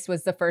Christ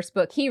was the first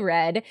book he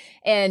read.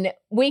 And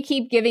we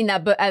keep giving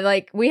that book.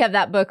 We have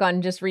that book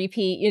on just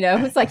repeat,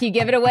 it's like you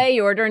give it away,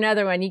 you order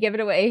another one, you give it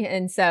away.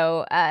 And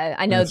so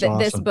I know that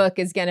this book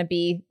is going to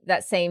be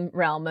that same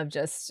realm of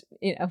just,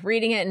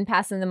 reading it and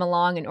passing them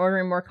along and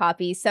ordering more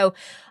copies. So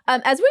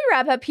as we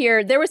wrap up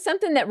here, there was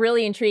something that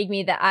really intrigued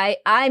me that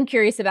I'm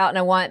curious about, and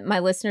I want my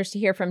listeners to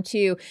hear from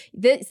too.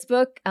 This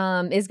book,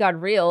 Is God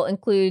Real?,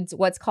 includes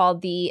what's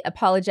called the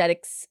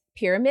apologetics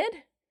pyramid.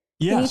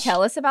 Yes. Can you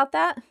tell us about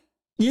that?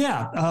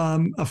 Yeah.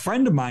 A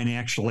friend of mine,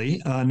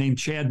 actually, named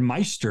Chad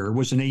Meister,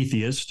 was an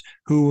atheist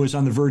who was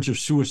on the verge of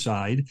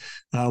suicide,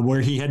 where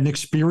he had an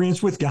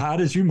experience with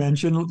God, as you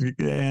mentioned,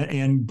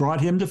 and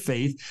brought him to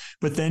faith.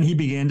 But then he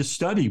began to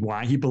study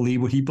why he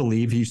believed what he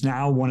believed. He's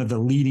now one of the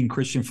leading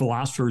Christian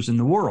philosophers in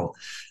the world.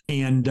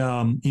 And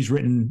he's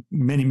written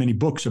many, many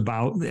books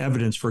about the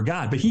evidence for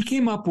God. But he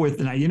came up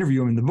with, and I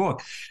interview him in the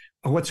book,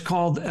 what's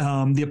called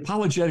the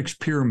apologetics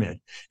pyramid.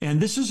 And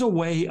this is a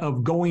way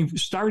of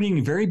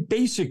starting very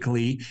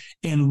basically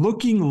and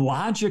looking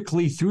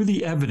logically through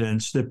the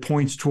evidence that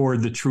points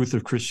toward the truth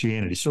of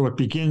Christianity. So it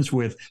begins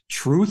with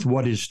truth,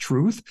 what is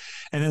truth?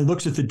 And then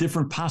looks at the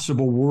different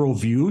possible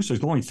worldviews.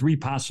 There's only 3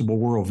 possible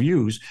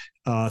worldviews: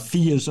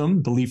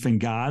 theism, belief in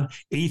God;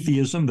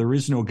 atheism, there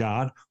is no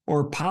God;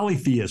 or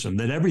polytheism,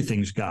 that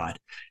everything's God.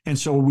 And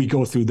so we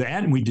go through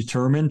that and we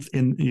determine,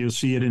 and you'll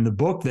see it in the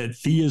book, that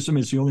theism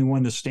is the only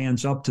one that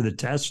stands up to the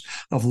test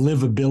of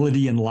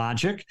livability and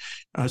logic.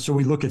 So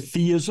we look at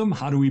theism.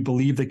 How do we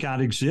believe that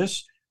God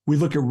exists? We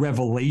look at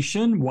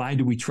revelation. Why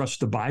do we trust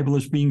the Bible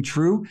as being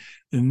true?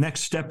 The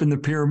next step in the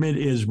pyramid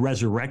is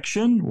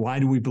resurrection. Why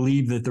do we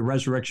believe that the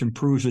resurrection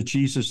proves that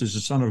Jesus is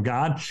the Son of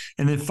God?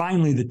 And then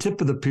finally, the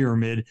tip of the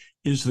pyramid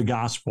is the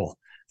gospel,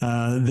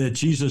 that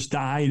Jesus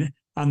died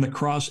on the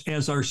cross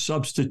as our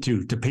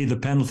substitute to pay the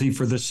penalty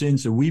for the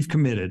sins that we've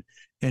committed.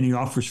 And he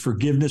offers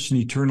forgiveness and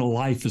eternal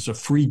life as a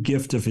free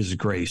gift of his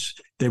grace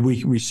that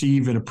we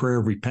receive in a prayer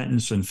of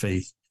repentance and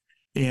faith.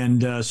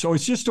 And so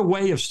it's just a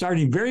way of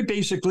starting very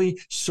basically,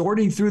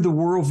 sorting through the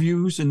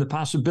worldviews and the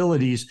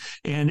possibilities.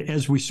 And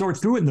as we sort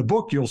through it in the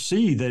book, you'll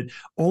see that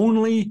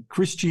only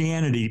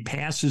Christianity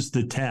passes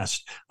the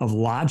test of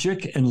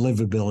logic and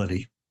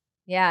livability.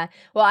 Yeah.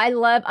 Well,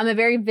 I'm a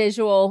very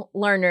visual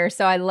learner,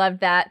 so I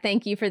love that.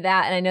 Thank you for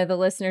that. And I know the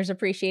listeners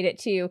appreciate it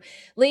too.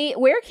 Lee,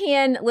 where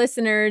can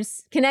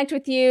listeners connect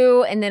with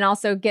you and then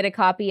also get a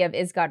copy of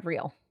Is God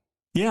Real?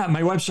 Yeah,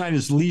 my website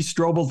is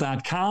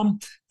leestrobel.com.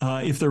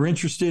 If they're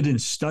interested in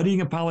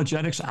studying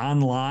apologetics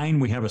online,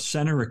 we have a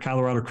center at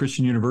Colorado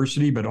Christian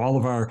University, but all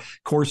of our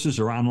courses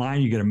are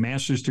online. You get a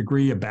master's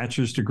degree, a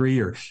bachelor's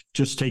degree, or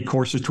just take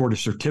courses toward a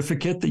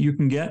certificate that you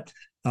can get.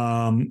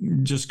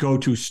 Just go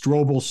to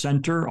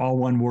strobelcenter, all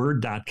one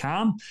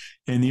word.com,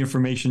 and the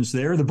information's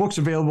there. The book's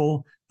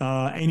available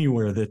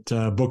anywhere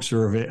that books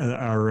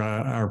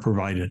are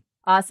provided.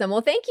 Awesome.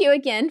 Well, thank you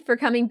again for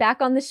coming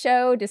back on the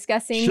show,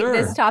 discussing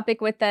this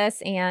topic with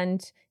us. And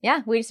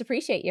yeah, we just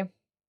appreciate you.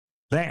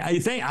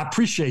 I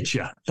appreciate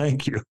you.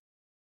 Thank you.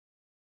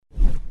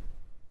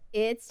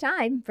 It's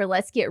time for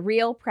Let's Get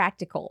Real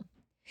Practical.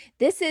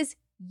 This is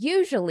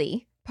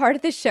usually part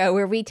of the show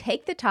where we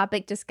take the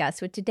topic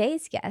discussed with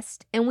today's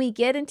guest and we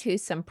get into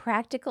some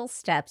practical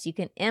steps you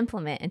can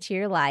implement into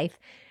your life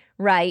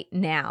right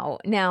now.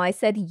 Now, I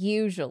said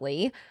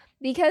usually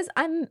because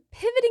I'm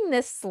pivoting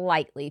this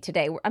slightly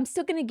today. I'm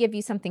still going to give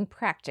you something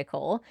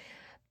practical,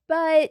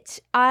 but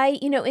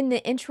in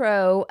the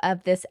intro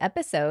of this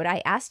episode,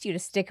 I asked you to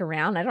stick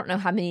around. I don't know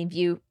how many of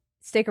you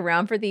stick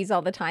around for these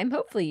all the time.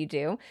 Hopefully you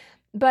do.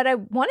 But I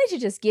wanted to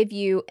just give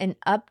you an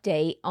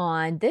update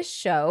on this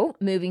show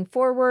moving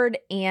forward,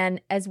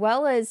 and as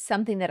well as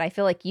something that I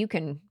feel like you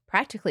can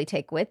practically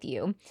take with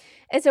you.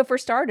 And so for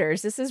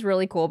starters, this is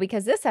really cool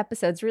because this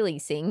episode's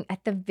releasing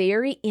at the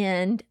very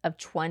end of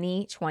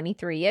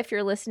 2023. If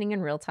you're listening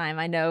in real time,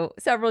 I know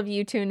several of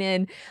you tune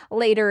in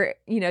later,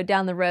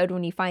 down the road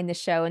when you find the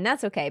show, and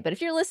that's okay. But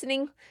if you're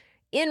listening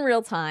in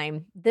real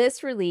time,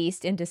 this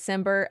released in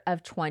December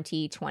of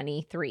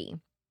 2023.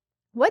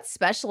 What's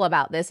special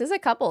about this is a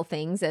couple of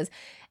things. As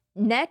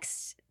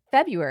next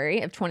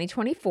February of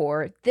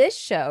 2024, this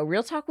show,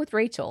 Real Talk with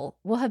Rachel,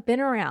 will have been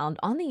around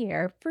on the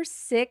air for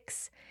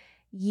 6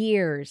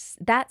 years.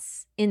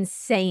 That's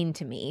insane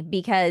to me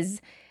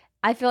because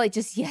I feel like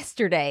just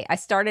yesterday I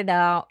started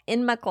out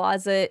in my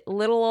closet,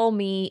 little old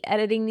me,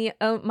 editing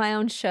my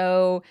own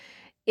show.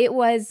 It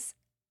was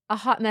a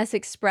hot mess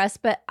express,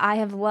 but I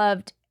have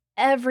loved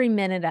every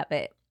minute of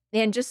it.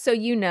 And just so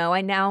you know,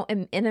 I now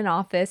am in an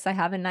office. I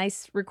have a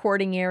nice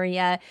recording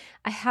area.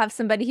 I have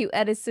somebody who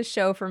edits the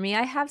show for me.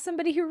 I have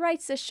somebody who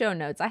writes the show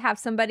notes. I have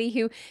somebody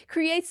who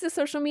creates the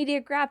social media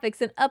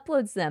graphics and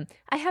uploads them.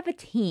 I have a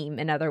team,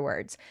 in other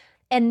words.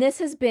 And this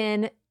has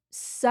been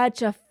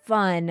such a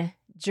fun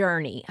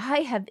journey. I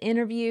have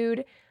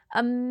interviewed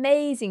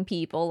amazing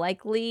people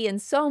like Lee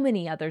and so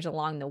many others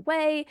along the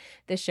way.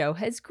 The show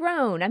has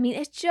grown. I mean,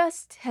 it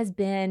just has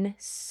been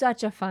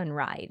such a fun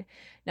ride.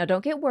 Now,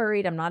 don't get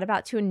worried. I'm not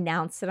about to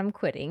announce that I'm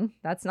quitting.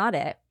 That's not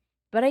it.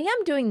 But I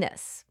am doing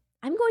this.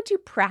 I'm going to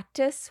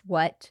practice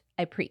what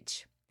I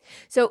preach.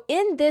 So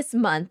in this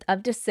month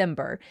of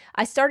December,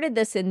 I started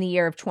this in the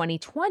year of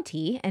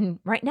 2020, and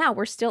right now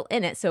we're still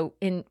in it.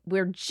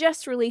 We're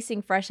just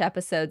releasing fresh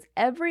episodes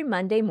every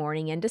Monday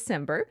morning in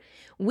December.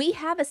 We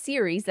have a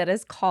series that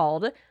is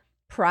called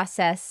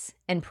Process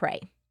and Pray.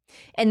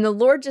 And the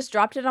Lord just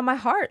dropped it on my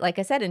heart, like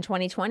I said, in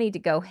 2020 to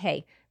go,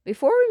 hey,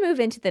 before we move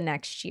into the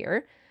next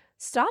year,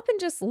 stop and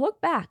just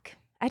look back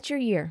at your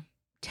year.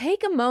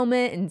 Take a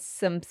moment in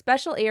some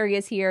special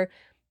areas here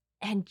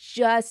and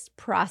just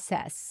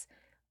process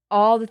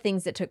all the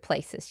things that took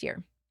place this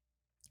year.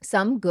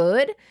 Some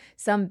good,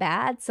 some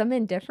bad, some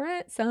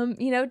indifferent, some,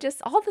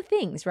 just all the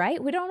things,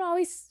 right? We don't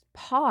always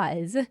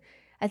pause.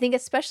 I think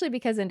especially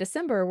because in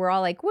December, we're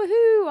all like,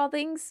 woohoo, all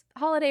things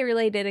holiday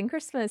related and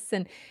Christmas.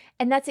 And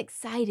that's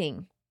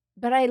exciting.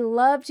 But I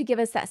love to give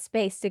us that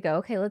space to go,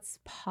 okay, let's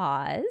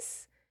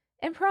pause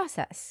and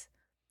process.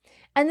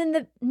 And then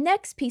the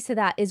next piece of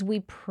that is we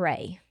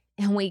pray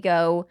and we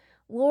go,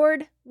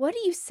 Lord, what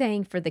are you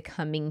saying for the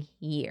coming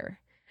year?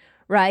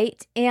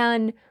 Right?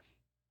 And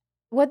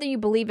whether you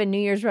believe in New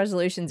Year's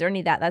resolutions or any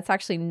of that, that's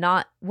actually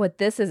not what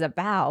this is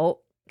about,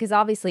 because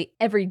obviously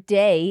every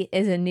day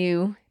is a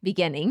new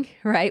beginning,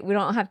 right? We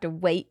don't have to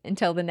wait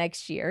until the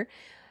next year.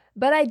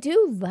 But I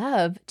do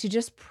love to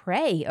just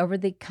pray over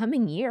the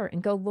coming year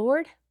and go,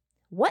 Lord,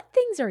 what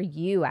things are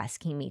you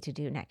asking me to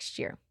do next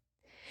year?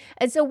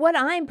 And so what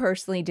I'm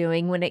personally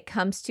doing when it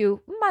comes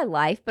to my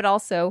life, but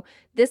also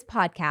this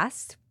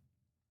podcast,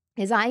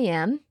 is I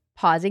am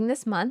pausing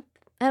this month.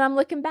 And I'm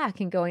looking back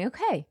and going,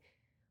 okay,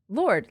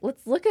 Lord,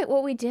 let's look at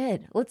what we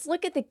did. Let's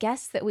look at the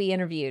guests that we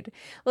interviewed.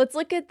 Let's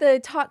look at the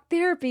talk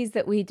therapies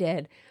that we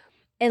did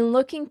and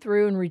looking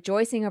through and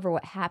rejoicing over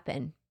what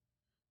happened.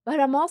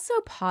 But I'm also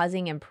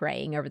pausing and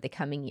praying over the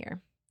coming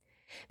year.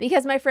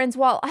 Because my friends,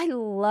 while I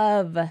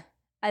love,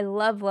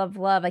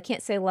 I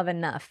can't say love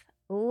enough,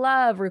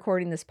 love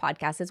recording this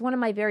podcast. It's one of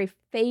my very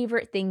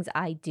favorite things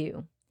I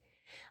do.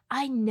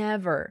 I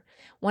never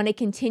want to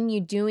continue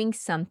doing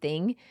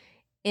something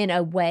in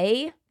a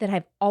way that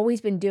I've always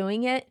been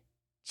doing it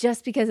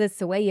just because it's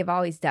the way you've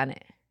always done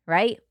it,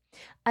 right?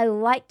 I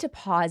like to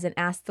pause and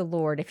ask the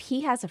Lord if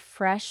He has a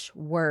fresh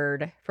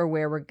word for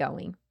where we're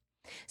going.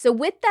 So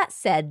with that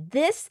said,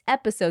 this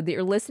episode that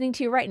you're listening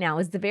to right now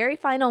is the very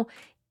final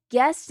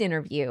guest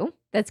interview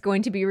that's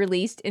going to be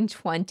released in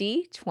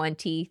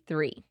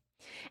 2023.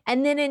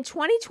 And then in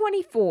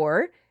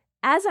 2024,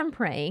 as I'm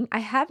praying, I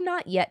have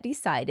not yet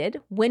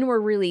decided when we're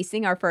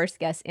releasing our first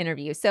guest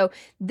interview. So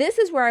this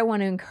is where I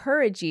want to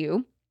encourage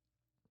you.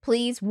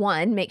 Please,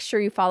 one, make sure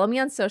you follow me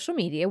on social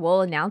media.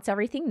 We'll announce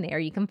everything there.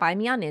 You can find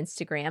me on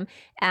Instagram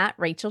at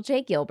Rachel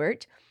J.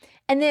 Gilbert.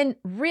 And then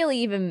really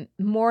even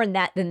more than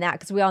that,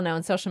 because we all know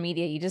on social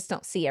media, you just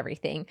don't see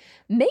everything.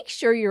 Make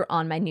sure you're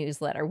on my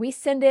newsletter. We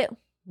send it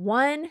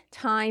one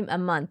time a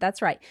month.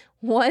 That's right.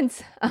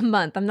 Once a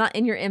month. I'm not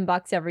in your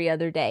inbox every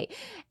other day.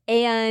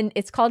 And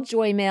it's called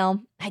Joy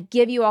Mail. I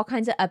give you all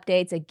kinds of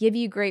updates. I give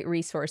you great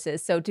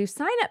resources. So to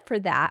sign up for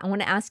that, I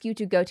want to ask you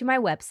to go to my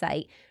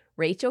website,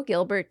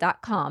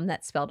 rachelgilbert.com.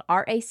 That's spelled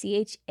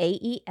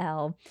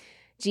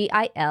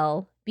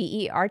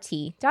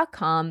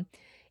RACHAELGILBERT.com.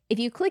 If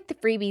you click the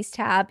freebies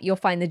tab, you'll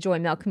find the Joy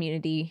Mail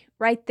community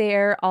right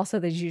there. Also,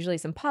 there's usually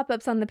some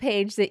pop-ups on the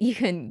page that you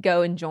can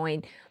go and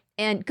join.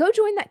 And go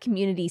join that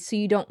community so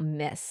you don't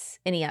miss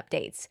any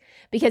updates.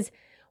 Because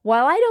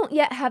while I don't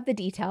yet have the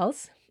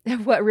details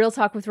of what Real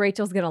Talk with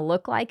Rachel is going to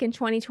look like in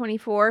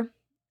 2024,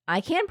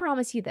 I can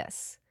promise you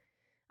this.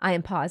 I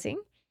am pausing,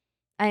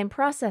 I am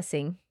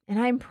processing, and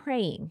I'm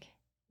praying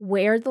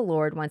where the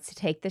Lord wants to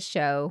take the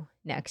show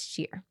next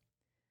year.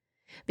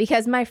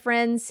 Because, my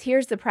friends,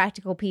 here's the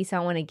practical piece I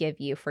want to give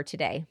you for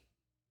today.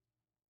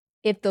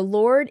 If the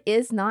Lord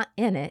is not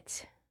in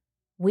it,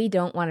 we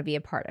don't want to be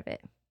a part of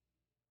it.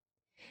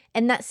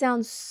 And that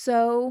sounds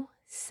so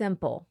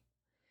simple.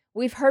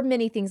 We've heard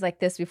many things like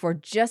this before.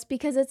 Just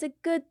because it's a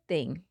good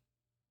thing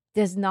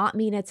does not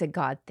mean it's a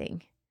God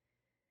thing.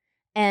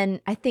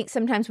 And I think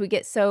sometimes we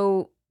get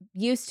so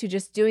used to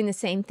just doing the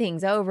same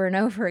things over and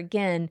over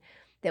again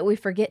that we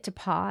forget to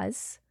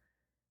pause,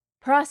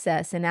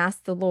 process, and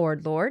ask the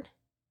Lord, Lord,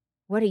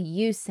 what are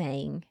you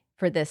saying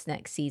for this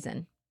next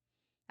season?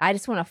 I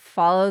just want to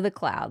follow the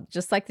cloud,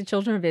 just like the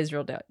children of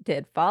Israel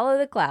did. Follow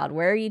the cloud.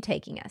 Where are you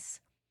taking us?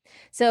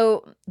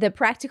 So the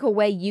practical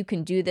way you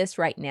can do this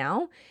right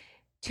now,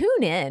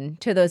 tune in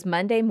to those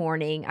Monday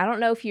morning. I don't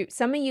know if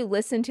some of you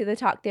listen to the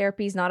talk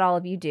therapies, not all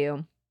of you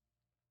do.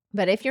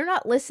 But if you're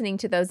not listening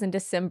to those in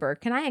December,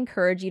 can I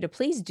encourage you to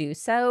please do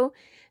so?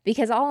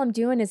 Because all I'm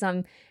doing is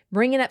I'm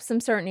bringing up some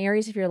certain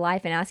areas of your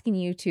life and asking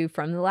you to,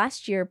 from the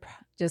last year,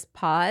 just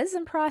pause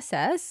and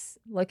process,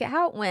 look at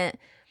how it went,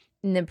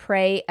 and then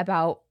pray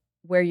about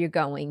where you're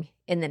going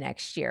in the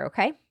next year,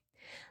 okay?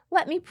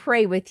 Let me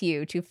pray with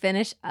you to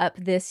finish up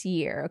this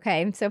year,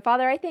 okay? So,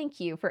 Father, I thank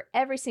you for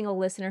every single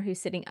listener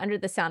who's sitting under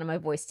the sound of my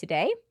voice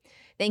today.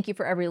 Thank you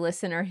for every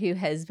listener who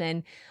has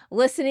been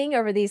listening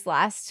over these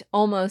last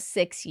almost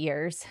 6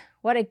 years.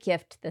 What a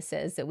gift this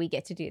is that we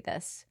get to do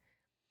this.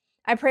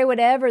 I pray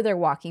whatever they're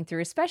walking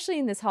through, especially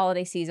in this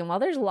holiday season, while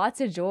there's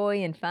lots of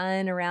joy and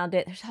fun around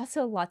it, there's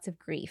also lots of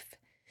grief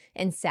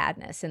and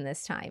sadness in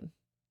this time.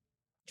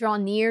 Draw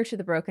near to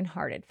the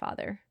brokenhearted,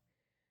 Father.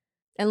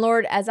 And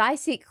Lord, as I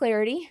seek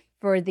clarity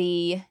for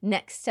the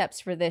next steps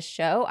for this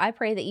show, I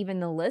pray that even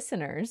the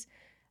listeners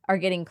are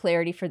getting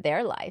clarity for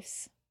their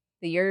lives.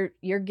 That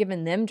you're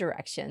giving them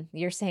direction.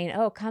 You're saying,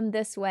 oh, come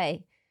this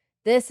way.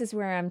 This is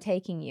where I'm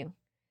taking you.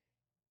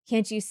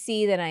 Can't you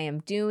see that I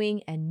am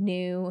doing a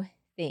new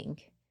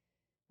thing?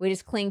 We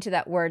just cling to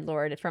that word,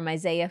 Lord, from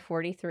Isaiah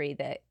 43,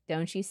 that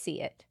don't you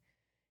see it?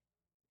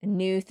 A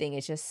new thing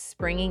is just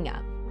springing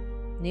up.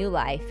 New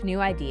life, new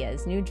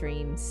ideas, new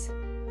dreams,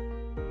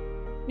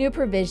 new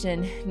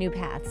provision, new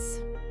paths.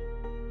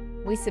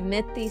 We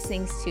submit these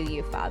things to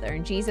you, Father.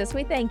 And Jesus,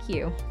 we thank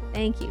you.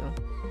 Thank you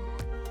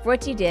for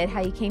what you did,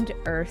 how you came to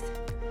earth,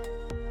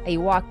 how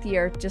you walked the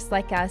earth just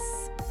like us,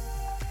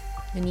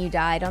 and you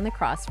died on the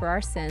cross for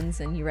our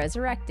sins, and you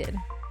resurrected.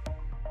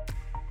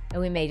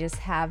 And we may just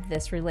have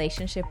this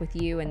relationship with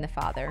you and the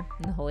Father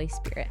and the Holy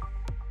Spirit.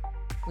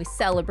 We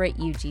celebrate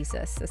you,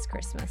 Jesus, this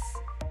Christmas.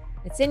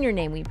 It's in your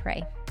name we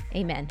pray.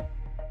 Amen.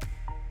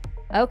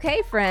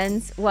 Okay,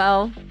 friends.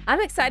 Well,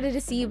 I'm excited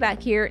to see you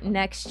back here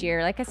next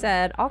year. Like I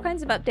said, all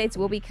kinds of updates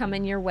will be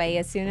coming your way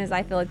as soon as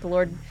I feel like the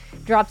Lord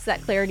drops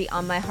that clarity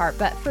on my heart.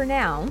 But for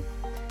now,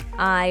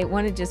 I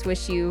want to just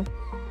wish you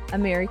a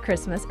Merry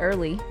Christmas,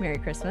 early Merry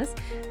Christmas,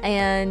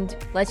 and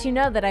let you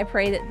know that I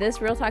pray that this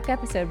Real Talk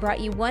episode brought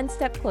you one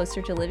step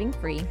closer to living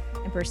free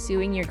and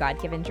pursuing your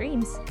God-given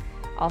dreams.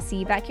 I'll see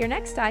you back here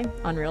next time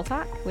on Real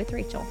Talk with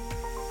Rachel.